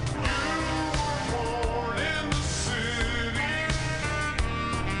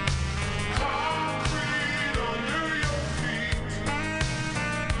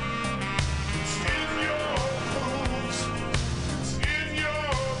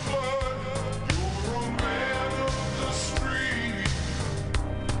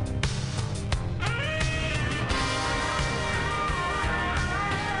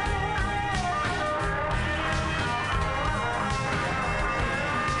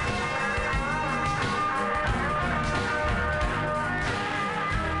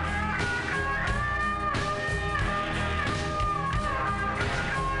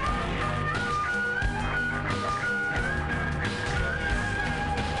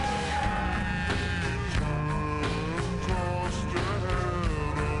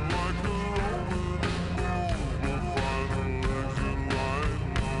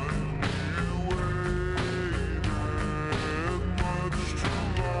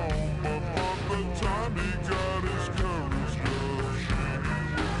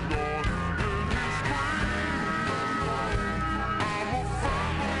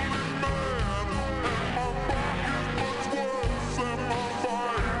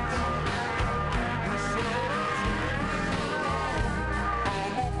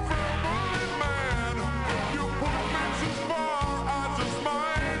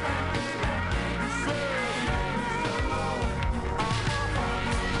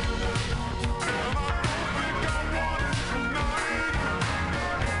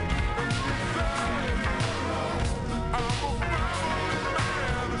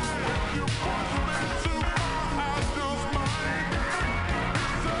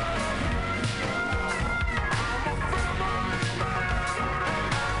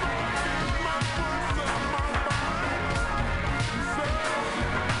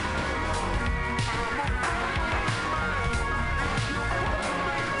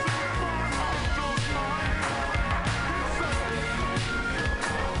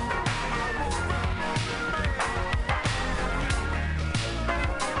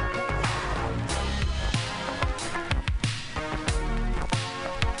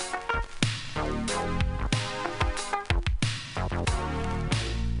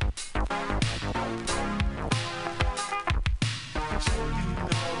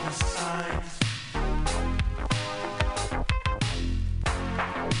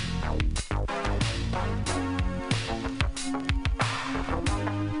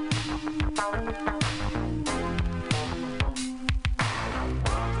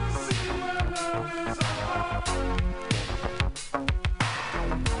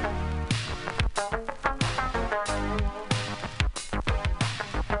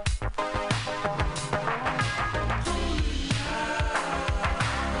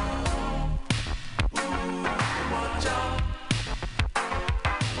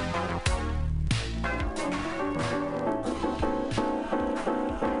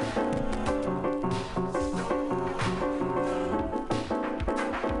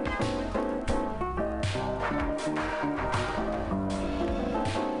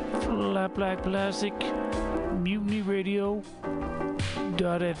 Flat Black Plastic, MutinyRadio.fm.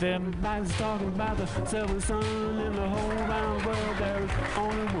 Everybody's talking about the silver sun in the whole round world. There is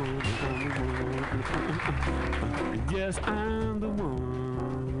only one. Yes, I'm the one.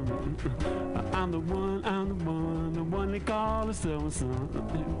 I'm the one they call the silver sun.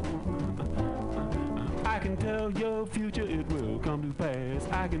 I can tell your future, it will come to pass.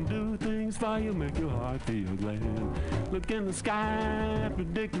 I can do things for you, make your heart feel glad. Look in the sky,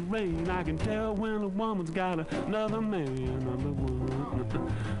 predict the rain. I can tell when a woman's got another man. I'm the one.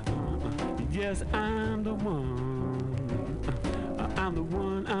 Yes, I'm the one. I'm the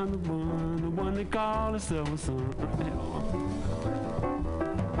one they call the silver sun.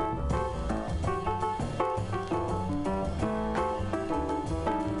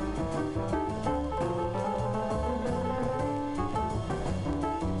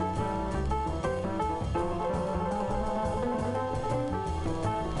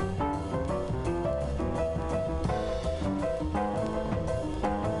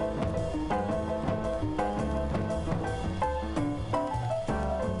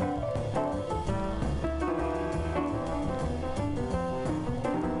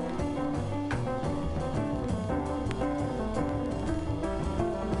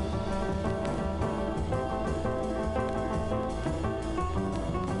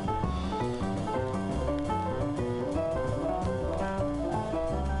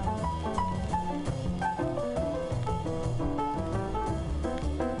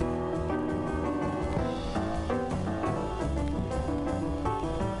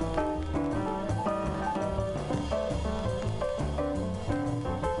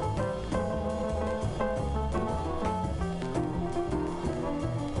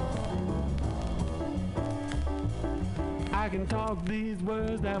 I can talk these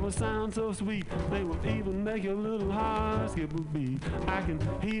words that will sound so sweet. They will even make your little heart skip a beat. I can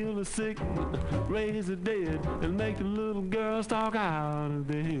heal the sick, raise the dead, and make the little girls talk out of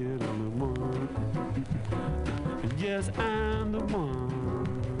their head. I'm the one. Yes, I'm the one.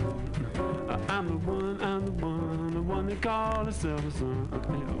 I'm the one they call the silver sun.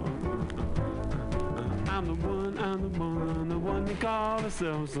 I'm the one they call the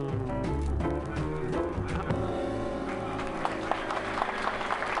silver sun.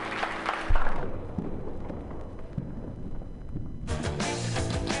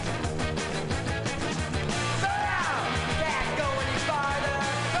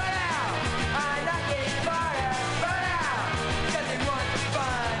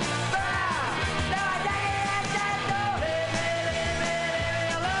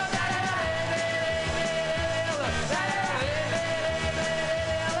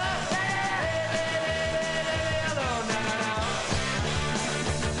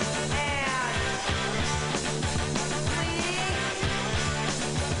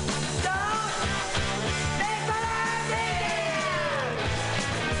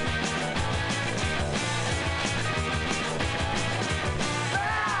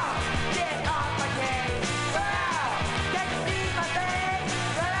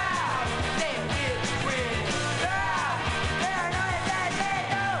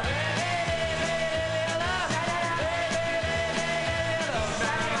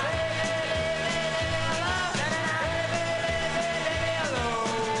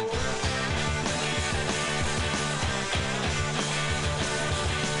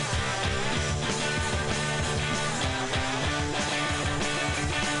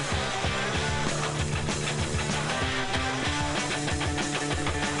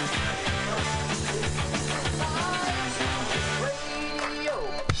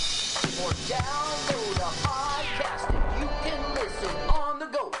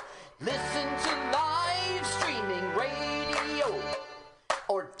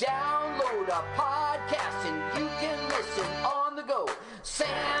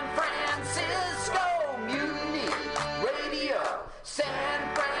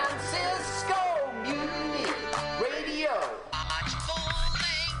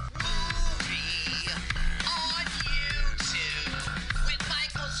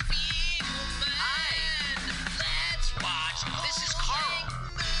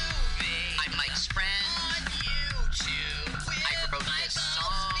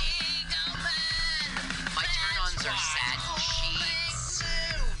 Are sad and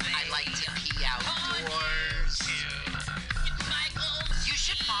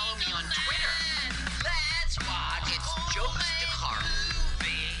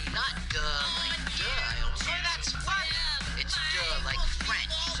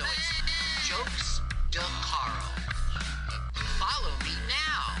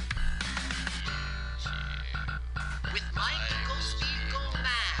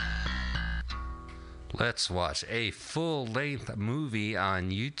Let's watch a full-length movie on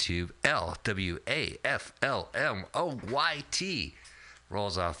YouTube. LWAFLMOYT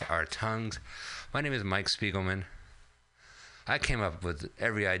rolls off our tongues. My name is Mike Spiegelman. I came up with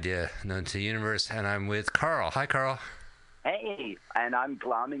every idea known to the universe, and I'm with Carl. Hi, Carl. Hey, and I'm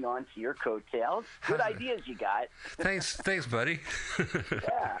glomming onto your coattails. Good ideas you got. Thanks, buddy.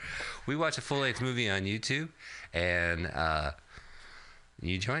 Yeah. We watch a full-length movie on YouTube, and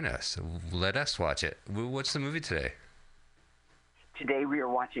you join us. Let us watch it. What's the movie today? Today we are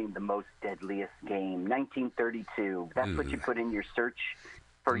watching The Most Deadliest Game, 1932. That's what you put in your search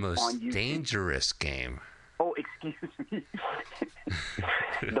for The on Most YouTube. Dangerous Game. Oh, excuse me.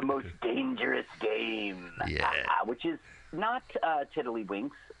 The Most Dangerous Game. Yeah. Which is not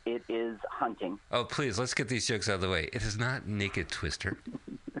tiddlywinks. It is hunting. Oh, please, let's get these jokes out of the way. It is not Naked Twister.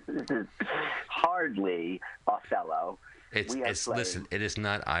 This is hardly Othello. Listen, it is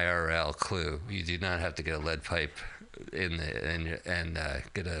not IRL Clue. You do not have to get a lead pipe and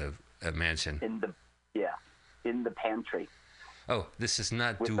get a mansion. In the pantry. Oh, this is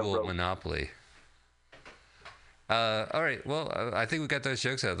not With the Dual rope. Monopoly. All right. Well, I think we got those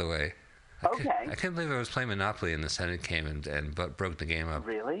jokes out of the way. Okay. I can't believe I was playing Monopoly and the Senate came and broke the game up.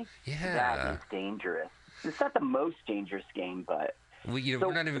 Really? Yeah. That is dangerous. It's not the most dangerous game, but... We're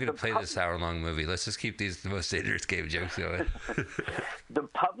not even going to play this hour-long movie. Let's just keep these The Most Dangerous Game jokes going. The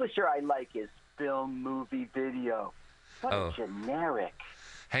publisher I like is Film Movie Video. What a generic.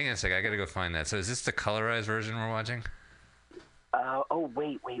 Hang on a second. I got to go find that. So is this the colorized version we're watching?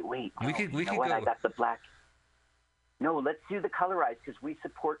 Wait. We could go. I got the black. No, let's do the colorized because we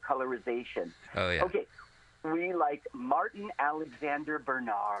support colorization. Oh, yeah. Okay. We like Martin Alexander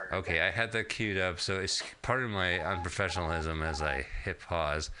Bernard. Okay, I had that queued up, so it's part of my unprofessionalism as I hit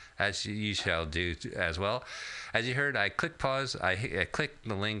pause, as you shall do as well. As you heard, I clicked pause. I clicked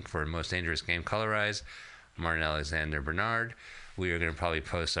the link for Most Dangerous Game Colorized, Martin Alexander Bernard. We are going to probably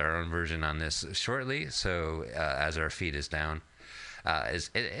post our own version on this shortly, so as our feed is down. It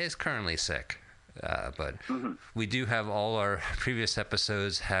is currently sick. But we do have all our previous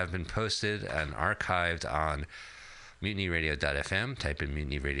episodes have been posted and archived on MutinyRadio.fm. Type in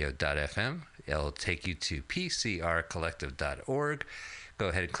MutinyRadio.fm. It'll take you to PCRcollective.org. Go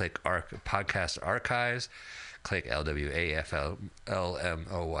ahead and click Podcast Archives. Click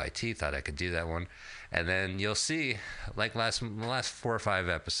LWAFLMOYT. Thought I could do that one. And then you'll see, like the last 4 or 5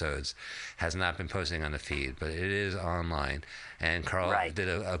 episodes, has not been posting on the feed, but it is online. And Carl did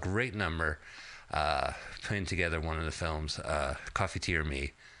a great number putting together one of the films, Coffee, Tea, or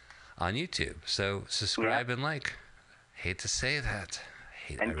Me, on YouTube. So subscribe and like. Hate to say that.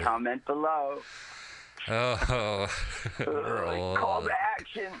 Comment below. Oh. Call to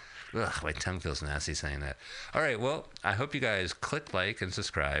action. Ugh, my tongue feels nasty saying that. All right, well, I hope you guys click like and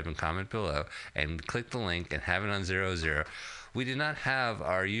subscribe and comment below and click the link and have it on 00. We do not have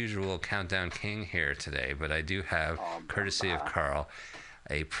our usual Countdown King here today, but I do have, courtesy of Carl,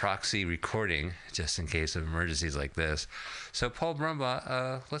 a proxy recording just in case of emergencies like this. So, Paul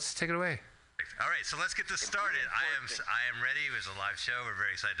Brumbaugh, let's take it away. All right, so let's get this started. I am ready. It was a live show. We're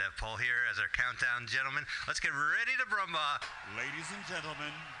very excited to have Paul here as our countdown gentleman. Let's get ready to Brumbaugh. Ladies and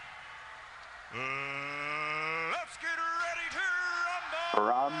gentlemen, let's get ready to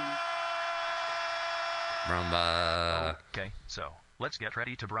rumble. Brumbaugh. Okay, so let's get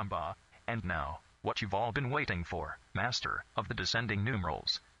ready to Brumbaugh. And now, what you've all been waiting for, master of the descending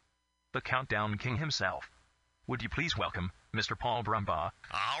numerals, the countdown king himself. Would you please welcome Mr. Paul Brumbaugh?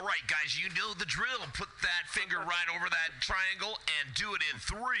 All right, guys, you know the drill. Put that finger right over that triangle and do it in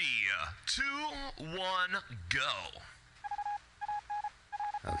 3, 2, 1, go.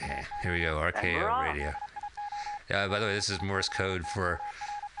 Okay, here we go. RKO Radio. By the way, this is Morse code for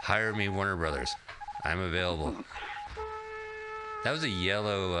Hire Me Warner Brothers. I'm available. That was a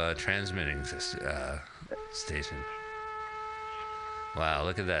yellow transmitting station. Wow,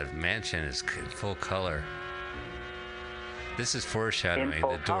 look at that. Mansion is in full color. This is foreshadowing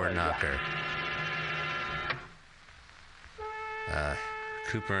the door knocker.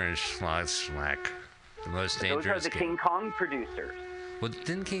 Cooper and Schlag. The most dangerous Those are the game. King Kong producers. Well,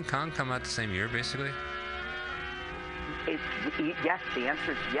 didn't King Kong come out the same year, basically? Yes, the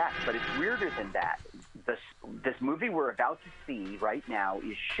answer is yes, but it's weirder than that. This movie we're about to see right now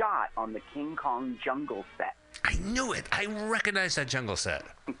is shot on the King Kong jungle set. I knew it. I recognized that jungle set.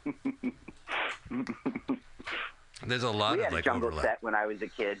 There's a lot we of had like a jungle overlap. set when I was a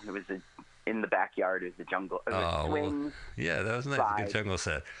kid. It was in the backyard. It was a jungle. It was swings. Well, yeah, that was nice. A good jungle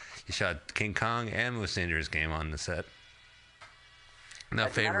set. You shot King Kong and Most Dangerous Game on the set. Now,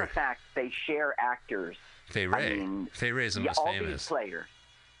 As a matter of fact, they share actors. Fay Ray. Fay Ray is the most all famous. These players.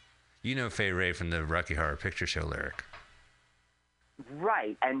 You know Fay Ray from the Rocky Horror Picture Show lyric.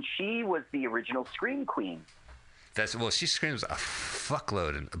 Right, and she was the original Scream Queen. She screams a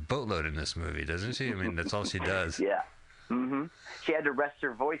fuckload and a boatload in this movie, doesn't she? I mean, that's all she does. Yeah. Mm-hmm. She had to rest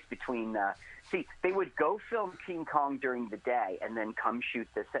her voice between... they would go film King Kong during the day and then come shoot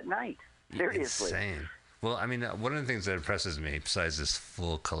this at night. Seriously. Insane. Well, I mean, one of the things that impresses me, besides this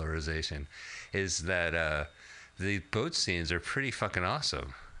full colorization, is that the boat scenes are pretty fucking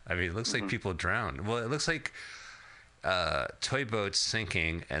awesome. I mean, it looks like people drown. Well, it looks like toy boats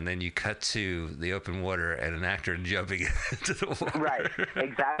sinking, and then you cut to the open water and an actor jumping into the water. Right,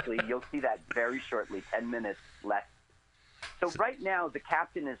 exactly. You'll see that very shortly, 10 minutes left. So right now, the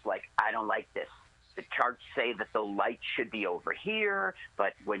captain is like, I don't like this. The charts say that the lights should be over here,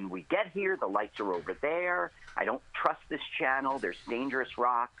 but when we get here, the lights are over there. I don't trust this channel. There's dangerous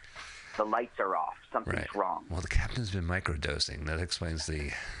rocks. The lights are off. Something's wrong. Well, the captain's been microdosing. That explains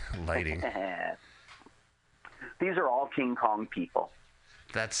the lighting. These are all King Kong people.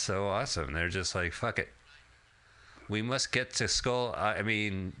 That's so awesome. They're just like, fuck it. We must get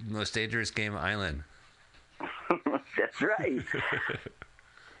to Most Dangerous Game Island. That's right.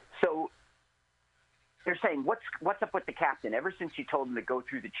 So they're saying, what's up with the captain? Ever since you told him to go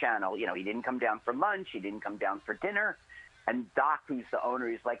through the channel, he didn't come down for lunch. He didn't come down for dinner. And Doc, who's the owner,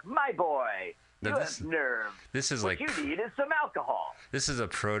 he's like, my boy, you have nerve. This is what you need is some alcohol. This is a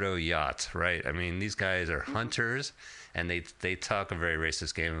proto-yacht, right? I mean, these guys are hunters, and they talk a very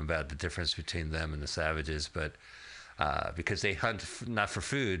racist game about the difference between them and the savages, but because they hunt not for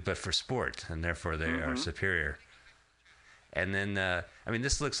food, but for sport, and therefore they are superior. And then,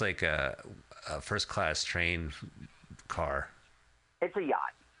 this looks like a first-class train car. It's a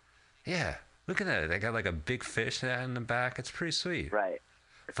yacht. Yeah. Look at that. They got like a big fish in the back. It's pretty sweet. Right.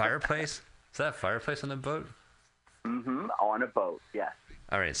 Fireplace? Is that a fireplace on the boat? Mm-hmm. On a boat, yes.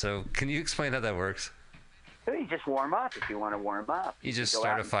 All right. So can you explain how that works? So you just warm up if you want to warm up. You just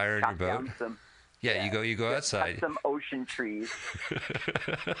start a fire in your boat? You go outside. Cut some ocean trees.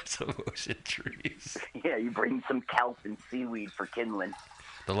 Some ocean trees. Yeah, you bring some kelp and seaweed for kindling.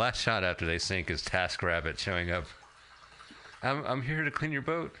 The last shot after they sink is TaskRabbit showing up. I'm here to clean your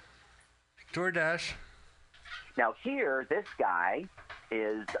boat. DoorDash. Now here, this guy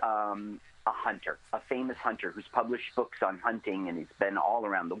is a hunter, a famous hunter who's published books on hunting, and he's been all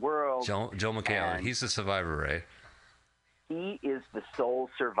around the world. Joe McHale. He's the survivor, right? He is the sole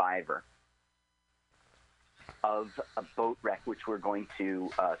survivor of a boat wreck, which we're going to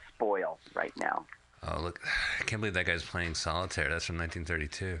spoil right now. Oh, look. I can't believe that guy's playing solitaire. That's from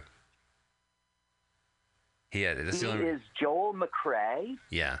 1932. He is Joel McCrea.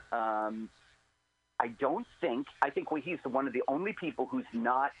 Yeah. I think he's one of the only people who's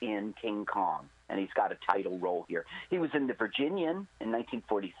not in King Kong, and he's got a title role here. He was in The Virginian in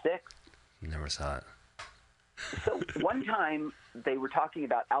 1946. Never saw it. So one time they were talking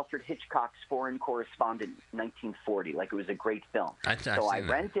about Alfred Hitchcock's Foreign Correspondent in 1940, like it was a great film. I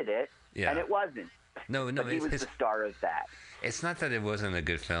rented it, and it wasn't. No, but he was the star of that. It's not that it wasn't a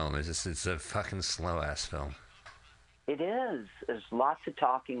good film. It's a fucking slow-ass film. It is. There's lots of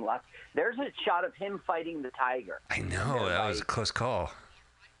talking. There's a shot of him fighting the tiger. I know. That was a close call.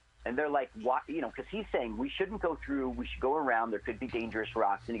 And they're like, what? Because he's saying we shouldn't go through. We should go around. There could be dangerous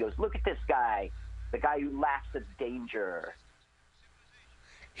rocks. And he goes, look at this guy, the guy who laughs at danger.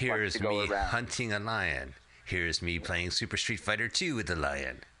 Here's me hunting a lion. Here's me playing Super Street Fighter 2 with the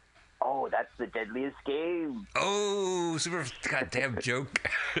lion. Oh, that's the deadliest game. Oh, super goddamn joke.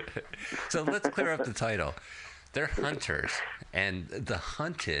 So let's clear up the title. They're hunters, and the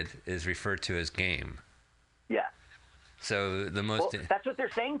hunted is referred to as game. Yeah. So that's what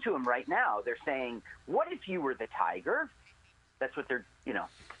they're saying to him right now. They're saying, what if you were the tiger? That's what they're,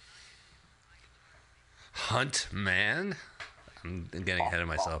 Hunt man? I'm getting ahead of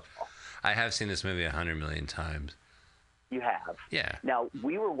myself. I have seen this movie 100 million times. You have? Yeah. Now,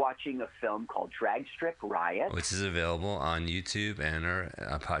 we were watching a film called Drag Strip Riot. Which is available on YouTube and our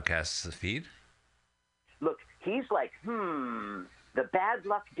podcast feed. Look, he's like, the bad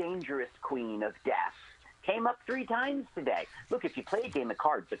luck dangerous queen of death came up 3 times today. Look, if you play a game of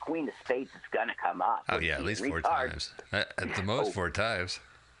cards, the queen of spades is going to come up. Oh, yeah, at least 4 times. At the most, 4 times.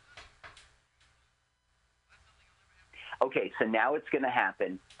 Okay, so now it's going to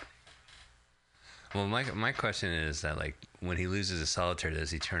happen. Well, my question is that, like, when he loses his solitaire,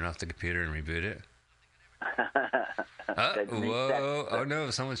 does he turn off the computer and reboot it? Whoa! Oh no!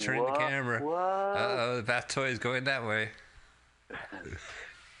 Someone's turning the camera. Uh-oh! The bath toy is going that way.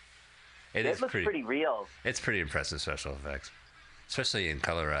 It looks pretty real. It's pretty impressive special effects, especially in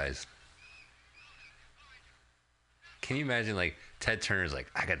colorized. Can you imagine, like, Ted Turner's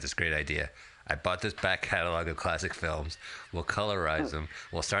like, I got this great idea. I bought this back catalog of classic films. We'll colorize them.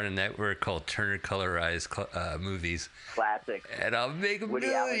 We'll start a network called Turner Colorized Movies. Classic. And I'll make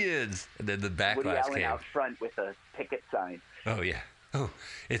millions. And then the backlash Woody Allen came. out front with a picket sign. Oh, yeah. Oh,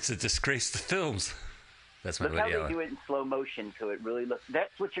 it's a disgrace to films. That's my Look how Woody Allen. they do it in slow motion, so it really looks...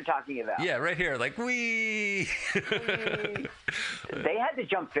 That's what you're talking about. Yeah, right here. Like, wee! They had to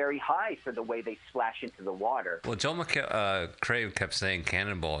jump very high for the way they splash into the water. Well, Joel Craig kept saying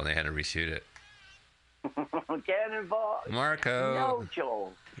Cannonball, and they had to reshoot it. Cannonball. Marco. No,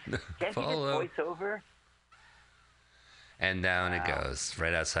 Joel. Can't you just voice over? And down it goes,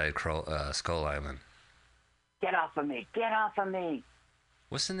 right outside Skull Island. Get off of me. Get off of me.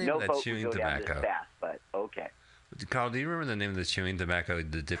 What's the name of that chewing tobacco? Down this fast, but okay. Carl, do you remember the name of the chewing tobacco,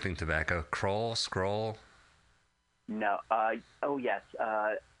 the dipping tobacco? Scroll? No. Oh, yes.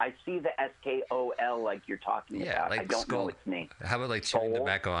 I see the SKOL like you're talking about. Like I don't Skull. know its name. How about like chewing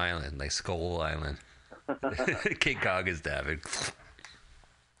tobacco island, like Skull Island? King Kong is dabbing.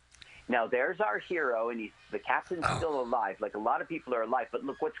 Now, there's our hero, and the captain's still alive. Like, a lot of people are alive, but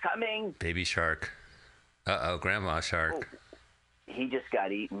look what's coming. Baby shark. Uh-oh, Grandma shark. Oh, he just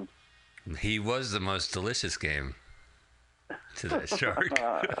got eaten. He was the most delicious game to that shark.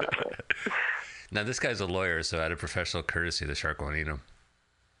 Now, this guy's a lawyer, so out of professional courtesy, the shark won't eat him.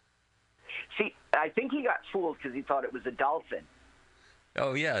 See, I think he got fooled because he thought it was a dolphin.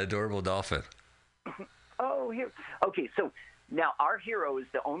 Oh, yeah, adorable dolphin. Oh, here. Okay, so now our hero is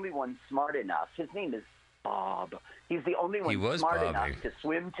the only one smart enough. His name is Bob. He's the only one smart enough to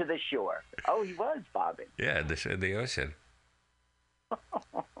swim to the shore. Oh, he was bobbing. Yeah, in the ocean.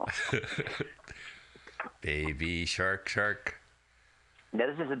 Baby shark. Now,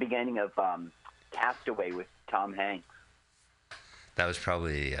 this is the beginning of Castaway with Tom Hanks. That was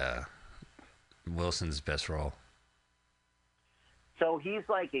probably Wilson's best role. So he's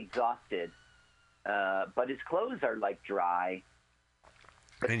like exhausted, but his clothes are like dry.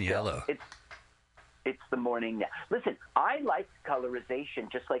 And yellow. It's the morning now. Listen, I like colorization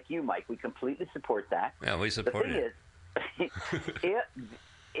just like you, Mike. We completely support that. Yeah, we support it. The thing is,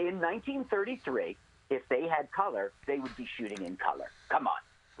 in 1933, if they had color, they would be shooting in color. Come on,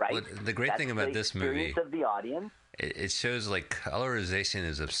 right? Well, the great thing about this movie, experience of the audience. It shows like colorization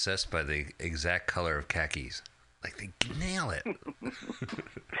is obsessed by the exact color of khakis. Like they nail it.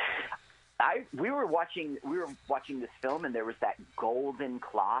 We were watching this film, and there was that golden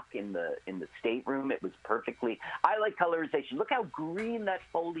clock in the stateroom. It was perfectly. I like colorization. Look how green that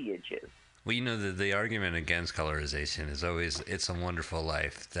foliage is. Well, you know, the argument against colorization is always It's a Wonderful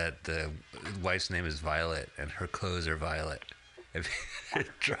Life, that the wife's name is Violet and her clothes are violet. It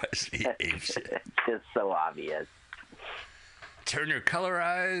drives me apeshit. It's just so obvious. Turner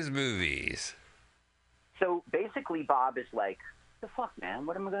Colorized Movies. So basically, Bob is like, the fuck, man?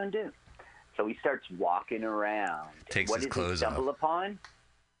 What am I going to do? So he starts walking around. Takes what his does clothes he stumble off. upon?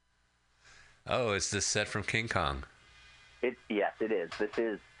 Oh, it's this set from King Kong. Yes, it is. This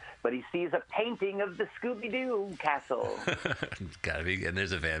is. But he sees a painting of the Scooby-Doo castle. Gotta be. And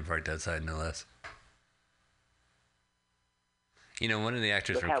there's a van parked outside, no less. You know, one of the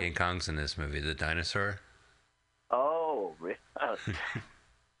actors from King Kong's in this movie, the dinosaur. Oh, really? Do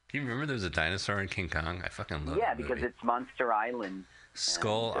you remember there was a dinosaur in King Kong? I fucking love it. Yeah, because it's Monster Island.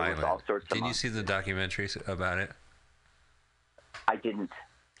 Skull Island. All sorts of Did you see the documentary about it? I didn't.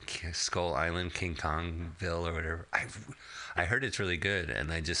 Skull Island, King Kongville, or whatever. I heard it's really good,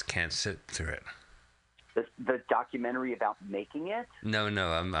 and I just can't sit through it. The documentary about making it? No,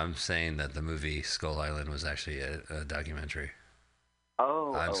 I'm saying that the movie Skull Island was actually a documentary.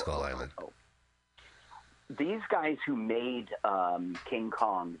 On Skull Island. These guys who made King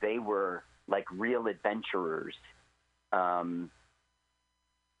Kong, they were like real adventurers.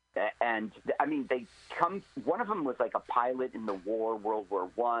 And I mean, one of them was like a pilot in the war, World War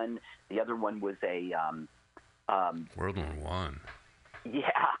I. The other one was a World War One. Yeah,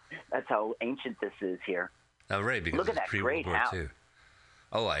 that's how ancient this is here. Oh, right, because look at it's that pre-World great War house. II.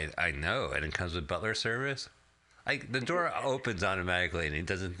 Oh, I know, and it comes with butler service. The door opens automatically, and he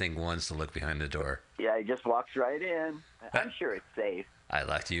doesn't think once to look behind the door. Yeah, he just walks right in. I'm sure it's safe. I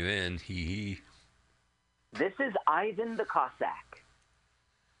locked you in. Hee. This is Ivan the Cossack.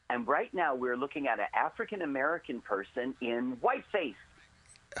 And right now we're looking at an African-American person in whiteface.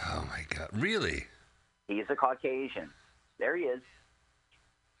 Oh, my God. Really? He's a Caucasian. There he is.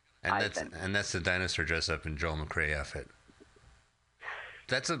 And that's the dinosaur dressed up in Joel McRae outfit.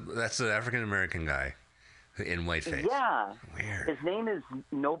 That's an African-American guy in whiteface. Yeah. Weird. His name is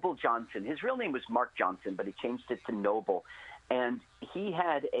Noble Johnson. His real name was Mark Johnson, but he changed it to Noble. And he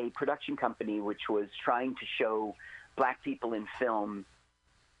had a production company which was trying to show black people in film,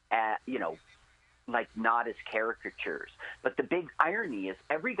 like not as caricatures. But the big irony is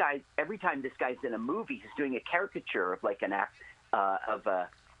every time this guy's in a movie, he's doing a caricature of like an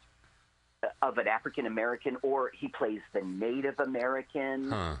African American, or he plays the Native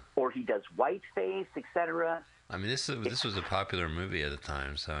American, or he does whiteface, etc. I mean, this was a popular movie at the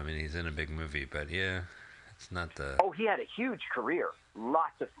time, so I mean, he's in a big movie, but yeah, it's not the. Oh, he had a huge career,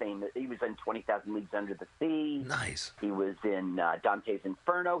 lots of fame. He was in 20,000 Leagues Under the Sea. Nice. He was in Dante's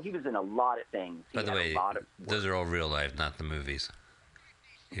Inferno. He was in a lot of things. By the way, those are all real life, not the movies.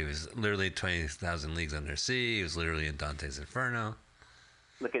 He was literally 20,000 Leagues Under the Sea. He was literally in Dante's Inferno.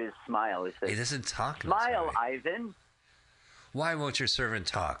 Look at his smile. He doesn't talk. Smile, Ivan. Why won't your servant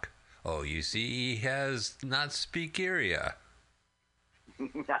talk? Oh, you see, he has not speak area.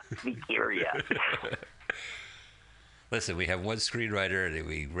 Not speak area. Listen, we have one screenwriter and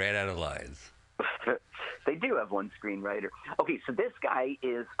we ran out of lines. They do have one screenwriter. Okay, so this guy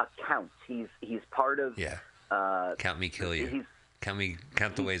is a count. He's part of. Yeah. Count me, kill you.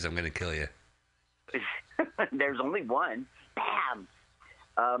 Count the ways I'm going to kill you. There's only one. Bam.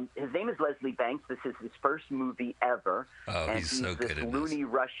 His name is Leslie Banks. This is his first movie ever. Oh, and he's so good in this loony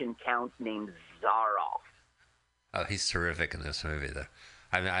Russian count named Zaroff. Oh, he's terrific in this movie, though.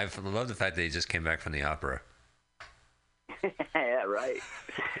 I mean, I love the fact that he just came back from the opera. Yeah, right.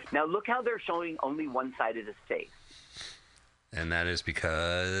 Now, look how they're showing only one side of his face. And that is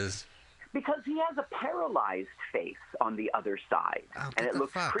because... Because he has a paralyzed face on the other side. Oh, and it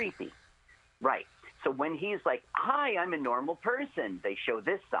looks creepy. Right. So when he's like, hi, I'm a normal person, they show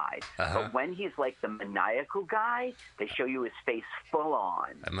this side. But when he's like the maniacal guy, they show you his face full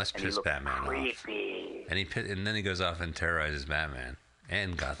on. I must piss Batman creepy. Off. And then he goes off and terrorizes Batman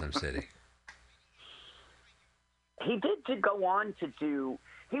and Gotham City. He did to go on to do...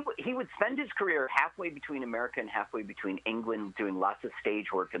 He would spend his career halfway between America and halfway between England, doing lots of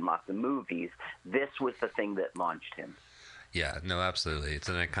stage work and lots of movies. This was the thing that launched him. Yeah, no, absolutely. It's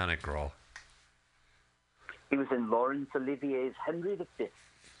an iconic role. He was in Laurence Olivier's Henry V.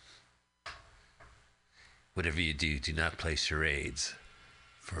 Whatever you do, do not play charades,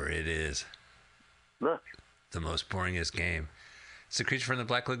 for it is the most boringest game. It's a creature from the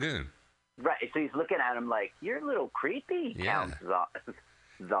Black Lagoon. Right, so he's looking at him like, you're a little creepy, Yeah. Count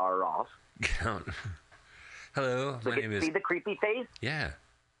Zaroff. Count. Hello, my name is... See the creepy face? Yeah.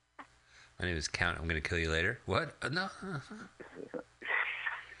 My name is Count. I'm going to kill you later. What? No.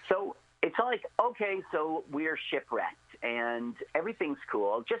 So it's like, okay, so we're shipwrecked and everything's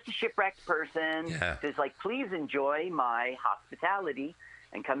cool. Just a shipwrecked person is like, please enjoy my hospitality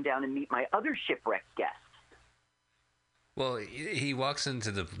and come down and meet my other shipwrecked guests. Well, he walks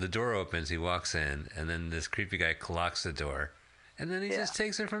into the door opens, he walks in, and then this creepy guy locks the door, and then he just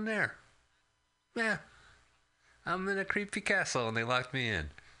takes it from there. Yeah. I'm in a creepy castle, and they locked me in.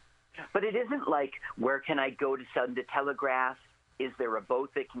 But it isn't like, where can I go to send a telegraph? Is there a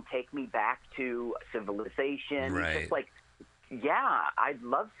boat that can take me back to civilization? Right. It's just like, yeah, I'd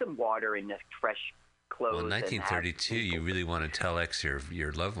love some water and fresh clothes. Well, in 1932, you really want to telex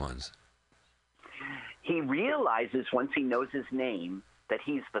your loved ones. He realizes once he knows his name that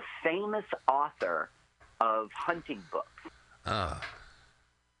he's the famous author of hunting books. Oh.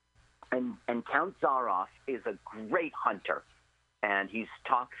 And Count Zaroff is a great hunter. And he's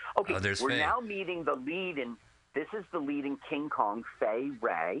Okay, we're Faye. now meeting the lead in... This is the lead in King Kong, Fay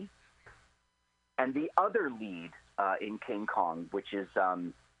Ray. And the other lead in King Kong, which is...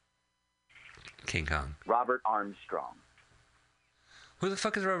 King Kong. Robert Armstrong. Who the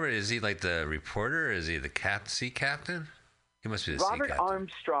fuck is Robert? Is he like the reporter? Is he the sea captain? He must be the sea Robert captain.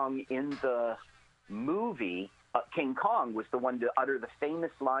 Armstrong in the movie King Kong was the one to utter the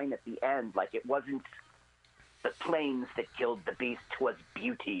famous line at the end, like it wasn't the planes that killed the beast, 'twas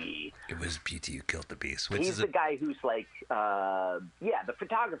beauty. It was beauty who killed the beast. He's the guy who's like, the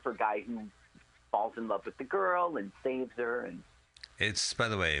photographer guy who falls in love with the girl and saves her. And it's, by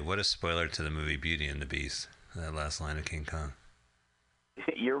the way, what a spoiler to the movie Beauty and the Beast, that last line of King Kong.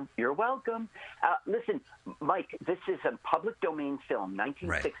 You're welcome. Listen, Mike, this is a public domain film.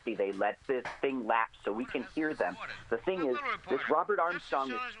 1960, They let this thing lapse so we can hear them. The thing is, this Robert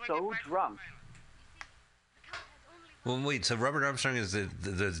Armstrong is so drunk. Well, wait, so Robert Armstrong is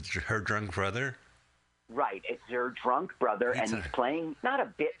her drunk brother? Right, it's her drunk brother, and he's playing, not a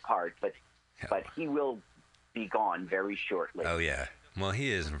bit part, but he will be gone very shortly. Oh, yeah. Well,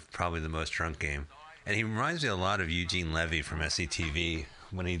 he is probably the most drunk game. And he reminds me a lot of Eugene Levy from SCTV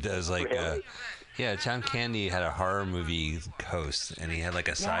when he does like, really? John Candy had a horror movie host, and he had like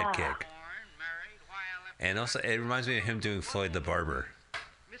a sidekick. And also, it reminds me of him doing Floyd the Barber.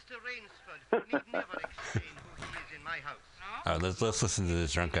 Mr. Rainsford, you need never explain who he is in All right, let's listen to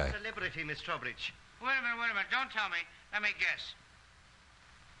this drunk guy. Celebrity, Miss Trowbridge. Wait a minute. Don't tell me. Let me guess.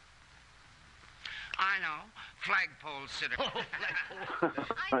 I know. Flagpole sitter.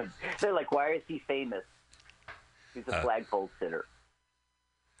 They're like, why is he famous? He's a flagpole sitter.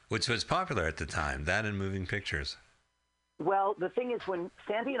 Which was popular at the time, that and moving pictures. Well, the thing is, when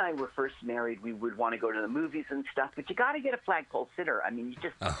Sandy and I were first married, we would want to go to the movies and stuff, but you got to get a flagpole sitter. I mean, you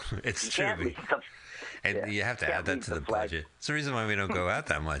just... Oh, it's you true. can't leave the- And yeah, you have to can't add that leave to the flag- budget. It's the reason why we don't go out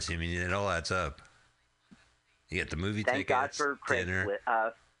that much. I mean, it all adds up. You get the movie Thank God tickets, for dinner,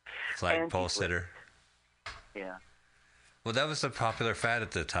 flagpole sitter. Yeah. Well, that was a popular fad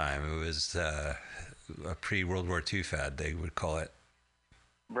at the time. It was a pre-World War II fad, they would call it.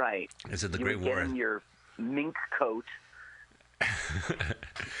 Right. Is it the you Great would War? Get in your mink coat.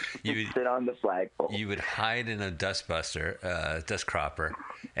 You would sit on the flagpole. You would hide in a dust cropper,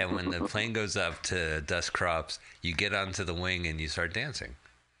 and when the plane goes up to dust crops, you get onto the wing and you start dancing.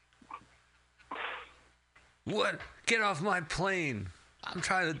 What? Get off my plane! I'm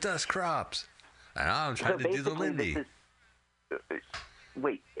trying to dust crops. And I'm trying to do the Lindy.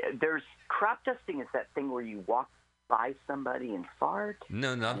 Wait, there's crop dusting is that thing where you walk by somebody and fart?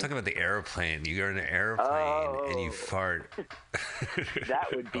 No, I'm talking about the airplane. You're in an airplane and you fart.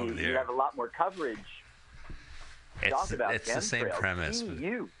 That would be, you have a lot more coverage. It's the same premise. But,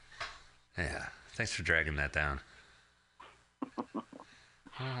 you. Yeah, thanks for dragging that down.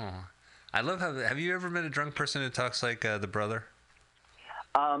 Oh, I love how. Have you ever met a drunk person who talks like the brother?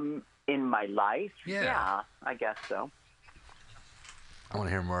 In my life, yeah, I guess so. I want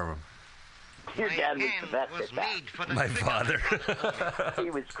to hear more of him. Your dad was the best at that. My father. He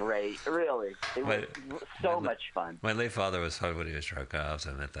was great, really. It was so much fun. My late father was fun when he was drunk. I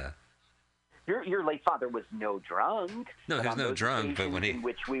also admit that. Your late father was no drunk. No, he was no drunk, but when in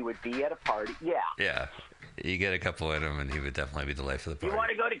which we would be at a party, yeah, you get a couple in him, and he would definitely be the life of the party. You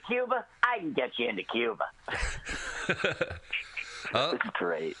want to go to Cuba? I can get you into Cuba. Oh, it's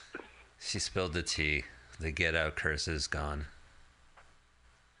great. She spilled the tea. The get out curse is gone.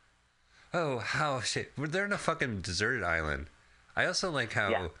 Oh, how shit. They're in a fucking deserted island. I also like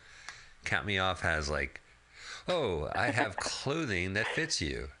how Count Me Off has like, oh, I have clothing that fits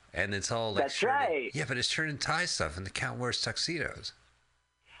you. And it's all like... That's right. Yeah, but it's shirt and tie stuff, and the Count wears tuxedos.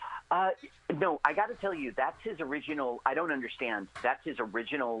 No, I got to tell you, that's his original... I don't understand. That's his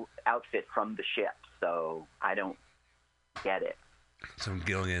original outfit from the ship, so I don't get it. Some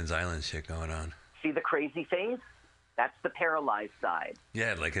Gilligan's Island shit going on. See the crazy face? That's the paralyzed side.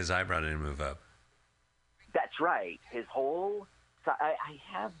 Yeah, like his eyebrow didn't move up. That's right. His whole... I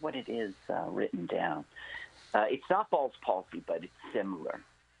have what it is written down. It's not Ball's palsy, but it's similar.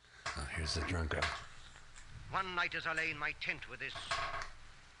 Oh, here's the drunk guy. One night as I lay in my tent with this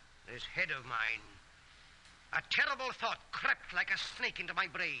head of mine, a terrible thought crept like a snake into my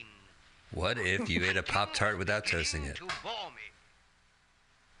brain. What if you ate a Pop-Tart without toasting it? To bore me.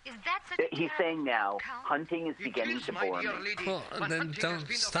 Is that such He's saying now, hunting is beginning to bore me. Well, then don't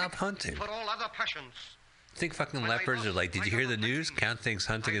stop hunting. For all other passions. Think fucking leopards are like, did you hear the news? Count thinks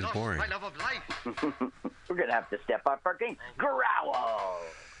hunting is boring. My love of life. We're going to have to step up our game. Growl!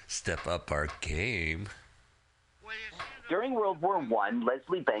 Step up our game. During World War I,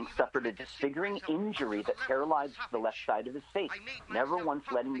 Leslie Banks suffered a disfiguring injury that paralyzed the left side of his face. Never once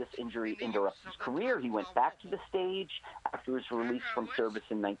letting this injury interrupt his career, he went back to the stage after his release from service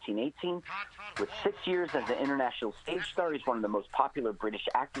in 1918. With 6 years as an international stage star, he's one of the most popular British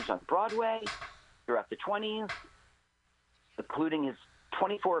actors on Broadway throughout the 20s, including his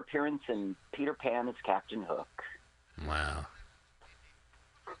 24 appearance in Peter Pan as Captain Hook. Wow.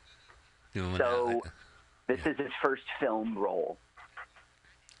 So, this is his first film role.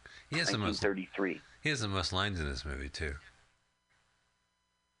 He has 1933. He has the most lines in this movie, too.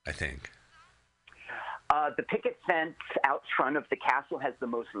 I think. The picket fence out front of the castle has the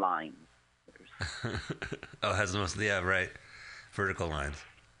most lines. Oh, has the most... Yeah, right. Vertical lines.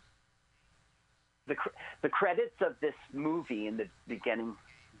 The credits of this movie in the beginning...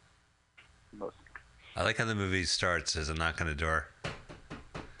 I like how the movie starts as a knock on the door.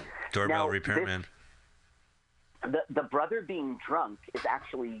 Doorbell repairman. The brother being drunk is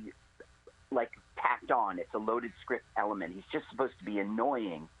actually like tacked on. It's a loaded script element. He's just supposed to be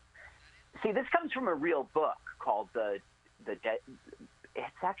annoying. See, this comes from a real book called it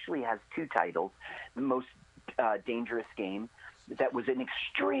actually has two titles. The Most Dangerous Game. That was an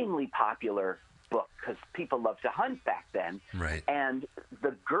extremely popular book because people loved to hunt back then. Right. And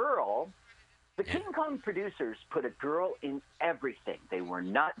the girl... The King Kong producers put a girl in everything. They were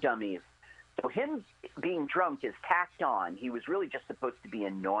not dummies. So him being drunk is tacked on. He was really just supposed to be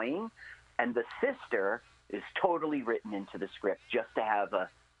annoying. And the sister is totally written into the script just to have a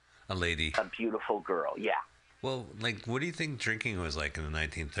lady, a beautiful girl. Yeah. Well, like, what do you think drinking was like in the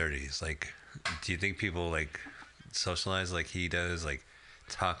 1930s? Like, do you think people like socialized like he does, like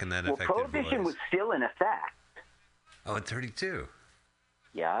talking that effective Prohibition voice? was still in effect. Oh, in 32.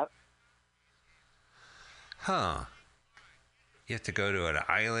 Yeah. Huh. You have to go to an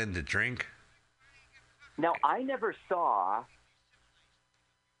island to drink? Now, I never saw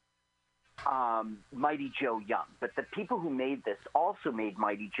Mighty Joe Young, but the people who made this also made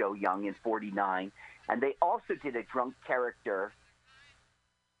Mighty Joe Young in 49, and they also did a drunk character.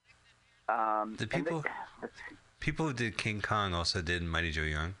 People who did King Kong also did Mighty Joe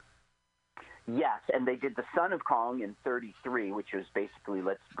Young? Yes, and they did the Son of Kong in 33, which was basically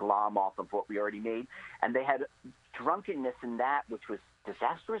let's glom off of what we already made. And they had drunkenness in that, which was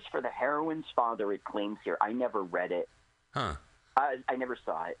disastrous for the heroine's father, it claims here. I never read it. Huh. I never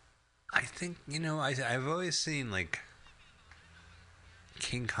saw it. I think, I've always seen, like,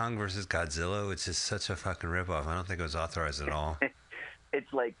 King Kong versus Godzilla, which is such a fucking ripoff. I don't think it was authorized at all.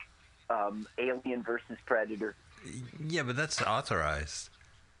 It's like Alien versus Predator. Yeah, but that's authorized.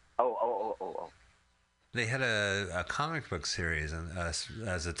 Oh. They had a comic book series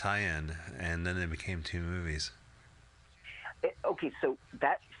as a tie-in, and then it became 2 movies. Okay, so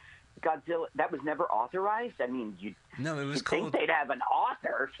that Godzilla, that was never authorized? I mean, No, it was you'd called... think they'd have an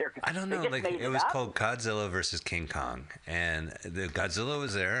author. I don't know. Like, it was called Godzilla versus King Kong, and the Godzilla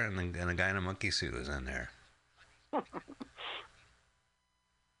was there, and a guy in a monkey suit was in there.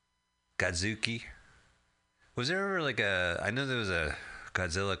 Godzuki. Was there ever like I know there was a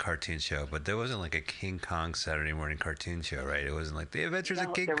Godzilla cartoon show, but there wasn't like a King Kong Saturday morning cartoon show, right? It wasn't like The Adventures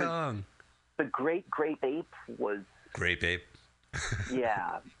of King Kong. The Great Ape was... Grape Ape.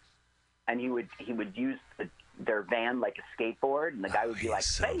 Yeah. And he would use their van like a skateboard, and the guy would be like,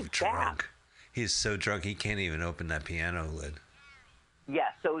 "Hey, drunk. He's so drunk he can't even open that piano lid."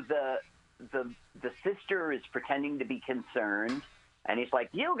 Yeah, so the sister is pretending to be concerned, and he's like,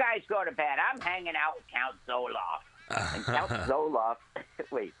 "You guys go to bed. I'm hanging out with Count Zoloft." And Count Zoloft,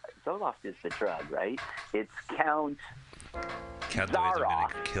 wait, Zoloft is the drug, right? It's Count the ways I'm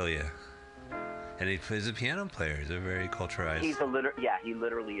gonna kill you. And he's a piano player. He's a very culturized. He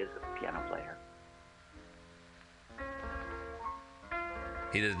literally is a piano player.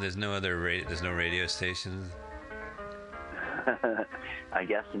 There's no radio stations. I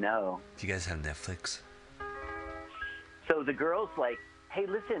guess no. Do you guys have Netflix? So the girl's like, "Hey,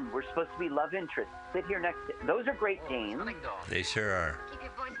 listen, we're supposed to be love interests. Sit here next to..." Those are Great Danes. They sure are.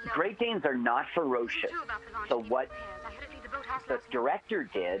 Great Danes are not ferocious. So what the director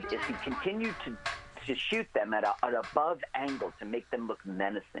did is he continued to shoot them at an above angle to make them look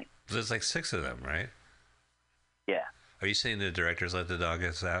menacing. There's like 6 of them, right? Yeah. Are you saying the directors let the dog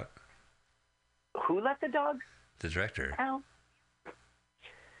out? Who let the dog? The director. Out.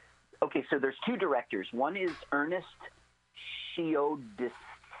 Okay, so there's 2 directors. One is Ernest Chiodissac,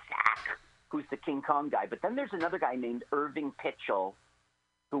 who's the King Kong guy. But then there's another guy named Irving Pitchell,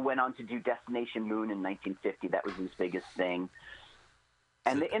 who went on to do Destination Moon in 1950. That was his biggest thing.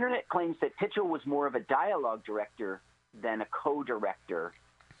 And the internet claims that Pitchell was more of a dialogue director than a co-director.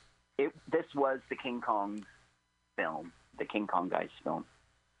 This was the King Kong film, the King Kong guy's film.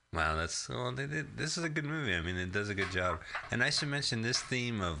 Wow, this is a good movie. I mean, it does a good job. And I should mention this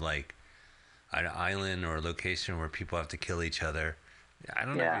theme of like an island or a location where people have to kill each other. I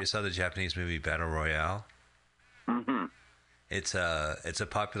don't know if you saw the Japanese movie Battle Royale. Mm-hmm. It's a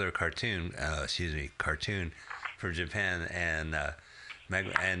popular cartoon from Japan,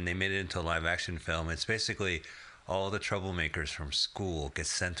 and they made it into a live action film. It's basically all the troublemakers from school get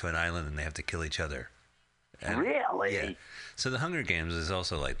sent to an island and they have to kill each other. And, really? Yeah. So the Hunger Games is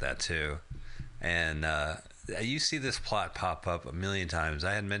also like that too. And you see this plot pop up a million times.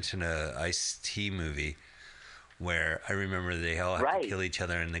 I had mentioned a Ice-T movie where I remember they all have to kill each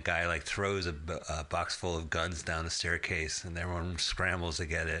other, and the guy like throws a box full of guns down the staircase, and everyone scrambles to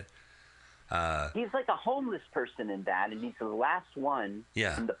get it. He's like a homeless person in that, and he's the last one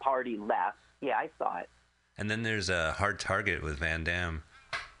from the party left. Yeah, I saw it. And then there's a Hard Target with Van Damme,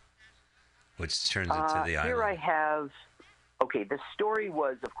 which turns into the island. Here I have... Okay, the story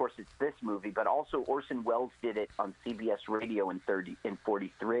was, of course, it's this movie, but also Orson Welles did it on CBS Radio in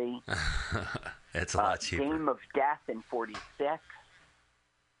 43. It's a lot cheaper. Game of Death in 46.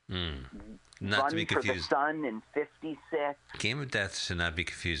 Not to be confused. Run for the Sun in 56. Game of Death should not be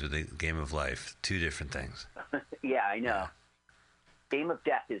confused with the Game of Life. 2 different things. Yeah, I know. Yeah. Game of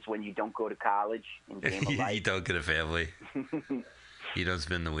Death is when you don't go to college. And Game of Life, you don't get a family. You don't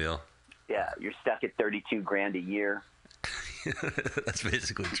spin the wheel. Yeah, you're stuck at $32,000 a year. That's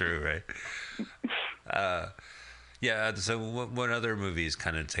basically true, right? Yeah. So what other movies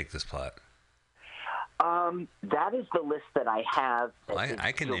kind of take this plot? That is the list that I have. That Well,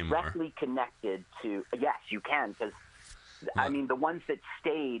 I can name more. directly connected to. Yes, you can, because I mean the ones that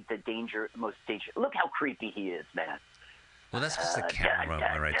stayed the most danger. Look how creepy he is, man. Well, that's just the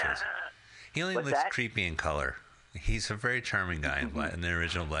camera right to us. He only looks creepy in color. He's a very charming guy in the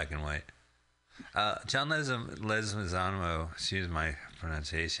original black and white. John Leguizamo, excuse my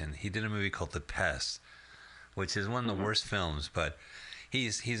pronunciation, he did a movie called The Pest, which is one of the worst films, but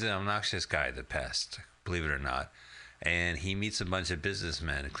he's an obnoxious guy, The Pest, believe it or not. And he meets a bunch of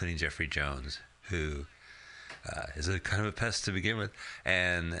businessmen, including Jeffrey Jones, who is a kind of a pest to begin with.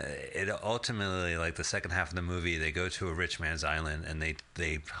 And it ultimately, like the second half of the movie, they go to a rich man's island and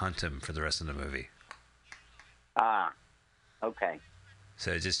they hunt him for the rest of the movie. Ah, okay.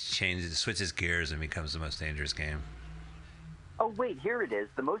 So it just switches gears and becomes the most dangerous game. Oh, wait, here it is.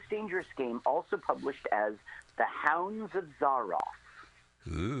 The Most Dangerous Game, also published as The Hounds of Zaroff.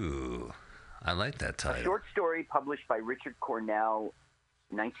 Ooh, I like that title. A short story published by Richard Cornell,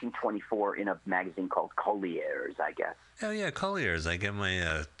 1924, in a magazine called Collier's, I guess. Oh, yeah, Collier's. I get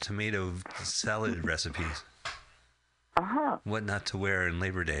my tomato salad recipes. Uh-huh. What not to wear in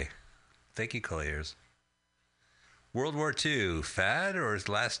Labor Day. Thank you, Collier's. World War II, fad or is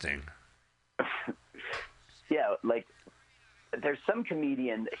lasting? Yeah, like, there's some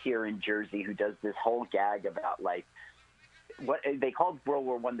comedian here in Jersey who does this whole gag about, like, what they called World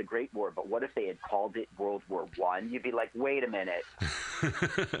War I the Great War, but what if they had called it World War I? You'd be like, wait a minute.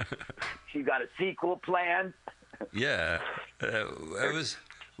 You got a sequel planned? Yeah. What was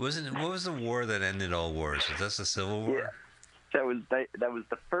the war that ended all wars? Was that the Civil War? Yeah. That was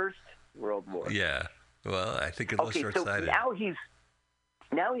the First World War. Yeah. Well, I think it's short-sighted. So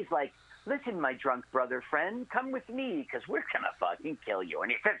now he's like, listen, my drunk brother friend, come with me, because we're going to fucking kill you.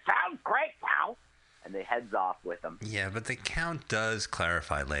 And he said, sounds great, pal. And they heads off with him. Yeah, but the Count does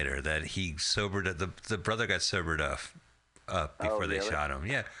clarify later that he sobered up. The brother got sobered up before they shot him.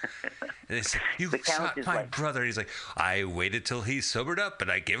 Yeah. And they said, you shot my brother. He's like, I waited till he sobered up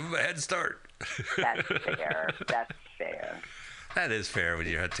and I gave him a head start. That's fair. That's fair. That is fair when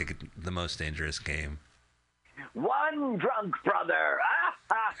you're taking the most dangerous game. One drunk brother.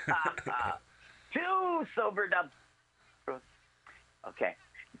 Two sobered up. Okay.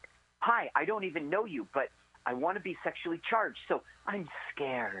 Hi, I don't even know you, but I want to be sexually charged, so I'm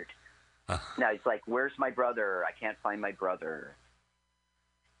scared. Now he's like, where's my brother? I can't find my brother.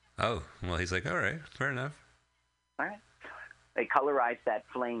 Oh, well, he's like, all right, fair enough. All right. They colorized that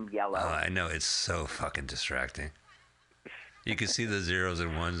flame yellow. Oh, I know. It's so fucking distracting. You can see the zeros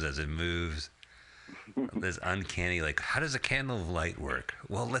and ones as it moves. This uncanny, like, how does a candle of light work?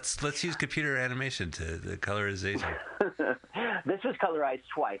 Well, let's use computer animation to the colorization. This was colorized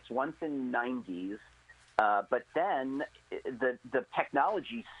twice, once in the 90s, but then the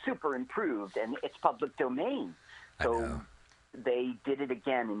technology super improved, and it's public domain. So they did it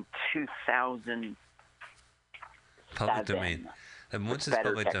again in 2000. Public domain. And once it's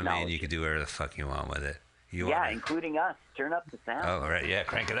public domain, you can do whatever the fuck you want with it. Including us. Turn up the sound. Oh, right. Yeah,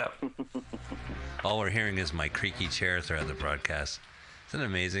 crank it up. All we're hearing is my creaky chair throughout the broadcast. Isn't it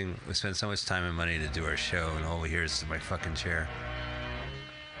amazing? We spend so much time and money to do our show, and all we hear is my fucking chair.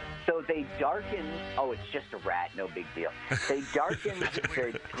 So they darken... Oh, it's just a rat. No big deal. They darken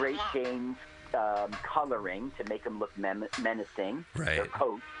the Great Danes coloring to make them look menacing. Right. Their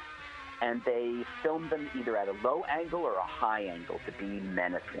coats. And they film them either at a low angle or a high angle to be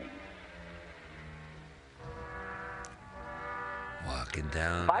menacing. Walking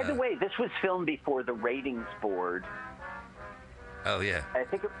down. By the way, this was filmed before the ratings board. Oh, yeah. I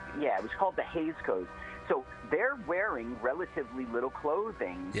think, it was called the Hays Code. So they're wearing relatively little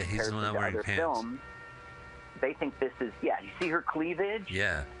clothing. Yeah, he's not wearing pants. Films. They think this is, you see her cleavage?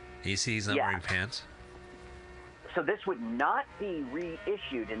 Yeah. You see he's not wearing pants? So this would not be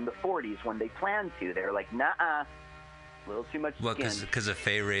reissued in the 40s when they planned to. They're like, nah, a little too much Well, skin. because of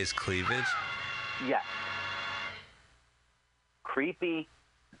Fay Ray's cleavage? Yeah. Creepy.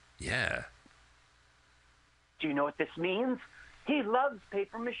 Yeah. Do you know what this means? He loves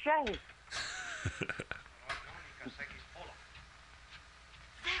paper mache.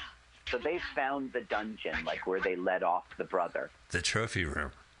 So they found the dungeon, like where they let off the brother. The trophy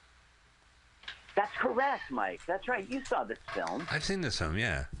room. That's correct, Mike. That's right. You saw this film. I've seen this film,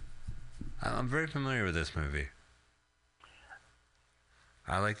 yeah. I'm very familiar with this movie.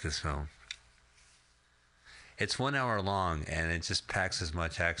 I like this film. It's 1 hour long, and it just packs as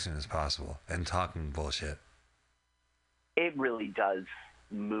much action as possible and talking bullshit. It really does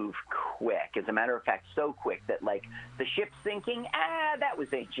move quick. As a matter of fact, so quick that like the ship sinking, that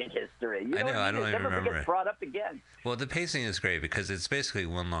was ancient history. You I know, I don't even remember gets it. brought up again. Well, the pacing is great because it's basically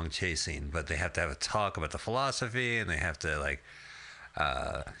one long chase scene, but they have to have a talk about the philosophy, and they have to like,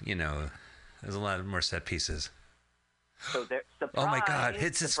 there's a lot more set pieces. So there, oh my God!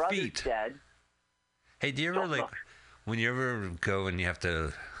 Hits his feet. Dead. Hey, do you ever when you ever go and you have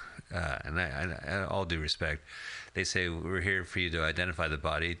to? And I, all due respect, they say we're here for you to identify the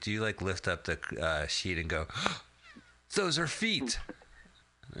body. Do you like lift up the sheet and go, "Those are feet"?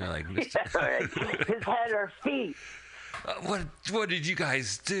 And they're like, his head or feet. What did you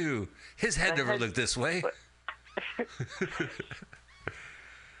guys do? His head never looked this way.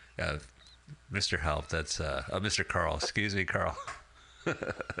 Mr. Help, that's Mr. Carl. Excuse me, Carl.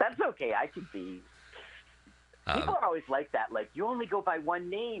 That's okay. I could be. People are always like that. Like, you only go by one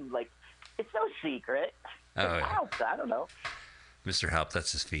name. Like, it's no secret. Help, I don't know. Mr. Help,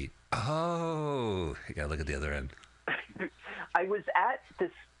 that's his feet. Oh, you gotta look at the other end. I was at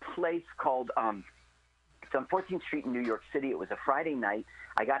this place called, it's on 14th Street in New York City. It was a Friday night.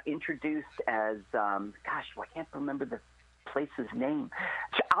 I got introduced as, I can't remember the place's name.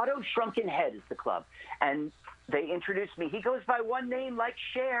 Otto Shrunken Head is the club. And they introduced me. He goes by one name like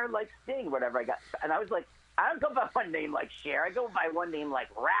Cher, like Sting, whatever I got. And I was like, I don't go by one name like Cher. I go by one name like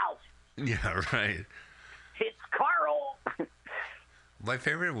Ralph. Yeah, right. It's Carl. My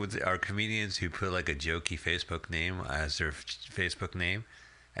favorite are comedians who put like a jokey Facebook name as their Facebook name,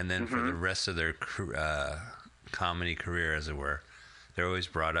 and then for the rest of their comedy career, as it were, they're always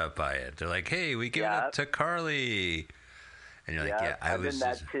brought up by it. They're like, "Hey, we give it up to Carly," and you're like, "Yeah, I've been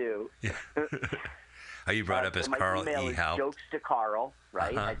that too." Are you brought up as Carl E. Halp? Jokes to Carl,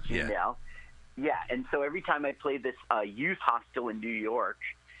 right? At Gmail. Yeah, and so every time I play this youth hostel in New York,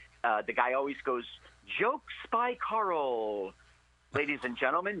 the guy always goes, "Jokes by Carl." Ladies and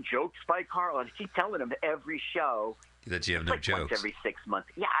gentlemen, jokes by Carl. And I keep telling him every show that you have no jokes. Once every 6 months.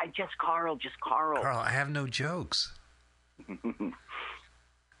 Yeah, just Carl. Carl, I have no jokes.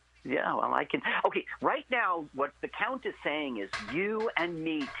 Yeah, well, I can. Okay, right now, what the Count is saying is you and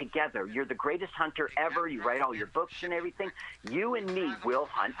me together. You're the greatest hunter ever. You write all your books and everything. You and me will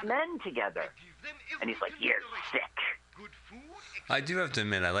hunt men together. And he's like, you're sick. I do have to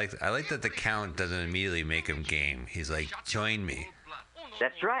admit, I like that the Count doesn't immediately make him game. He's like, join me.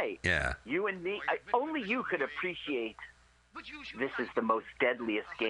 That's right. Yeah. You and me. Only you could appreciate this is the most deadliest game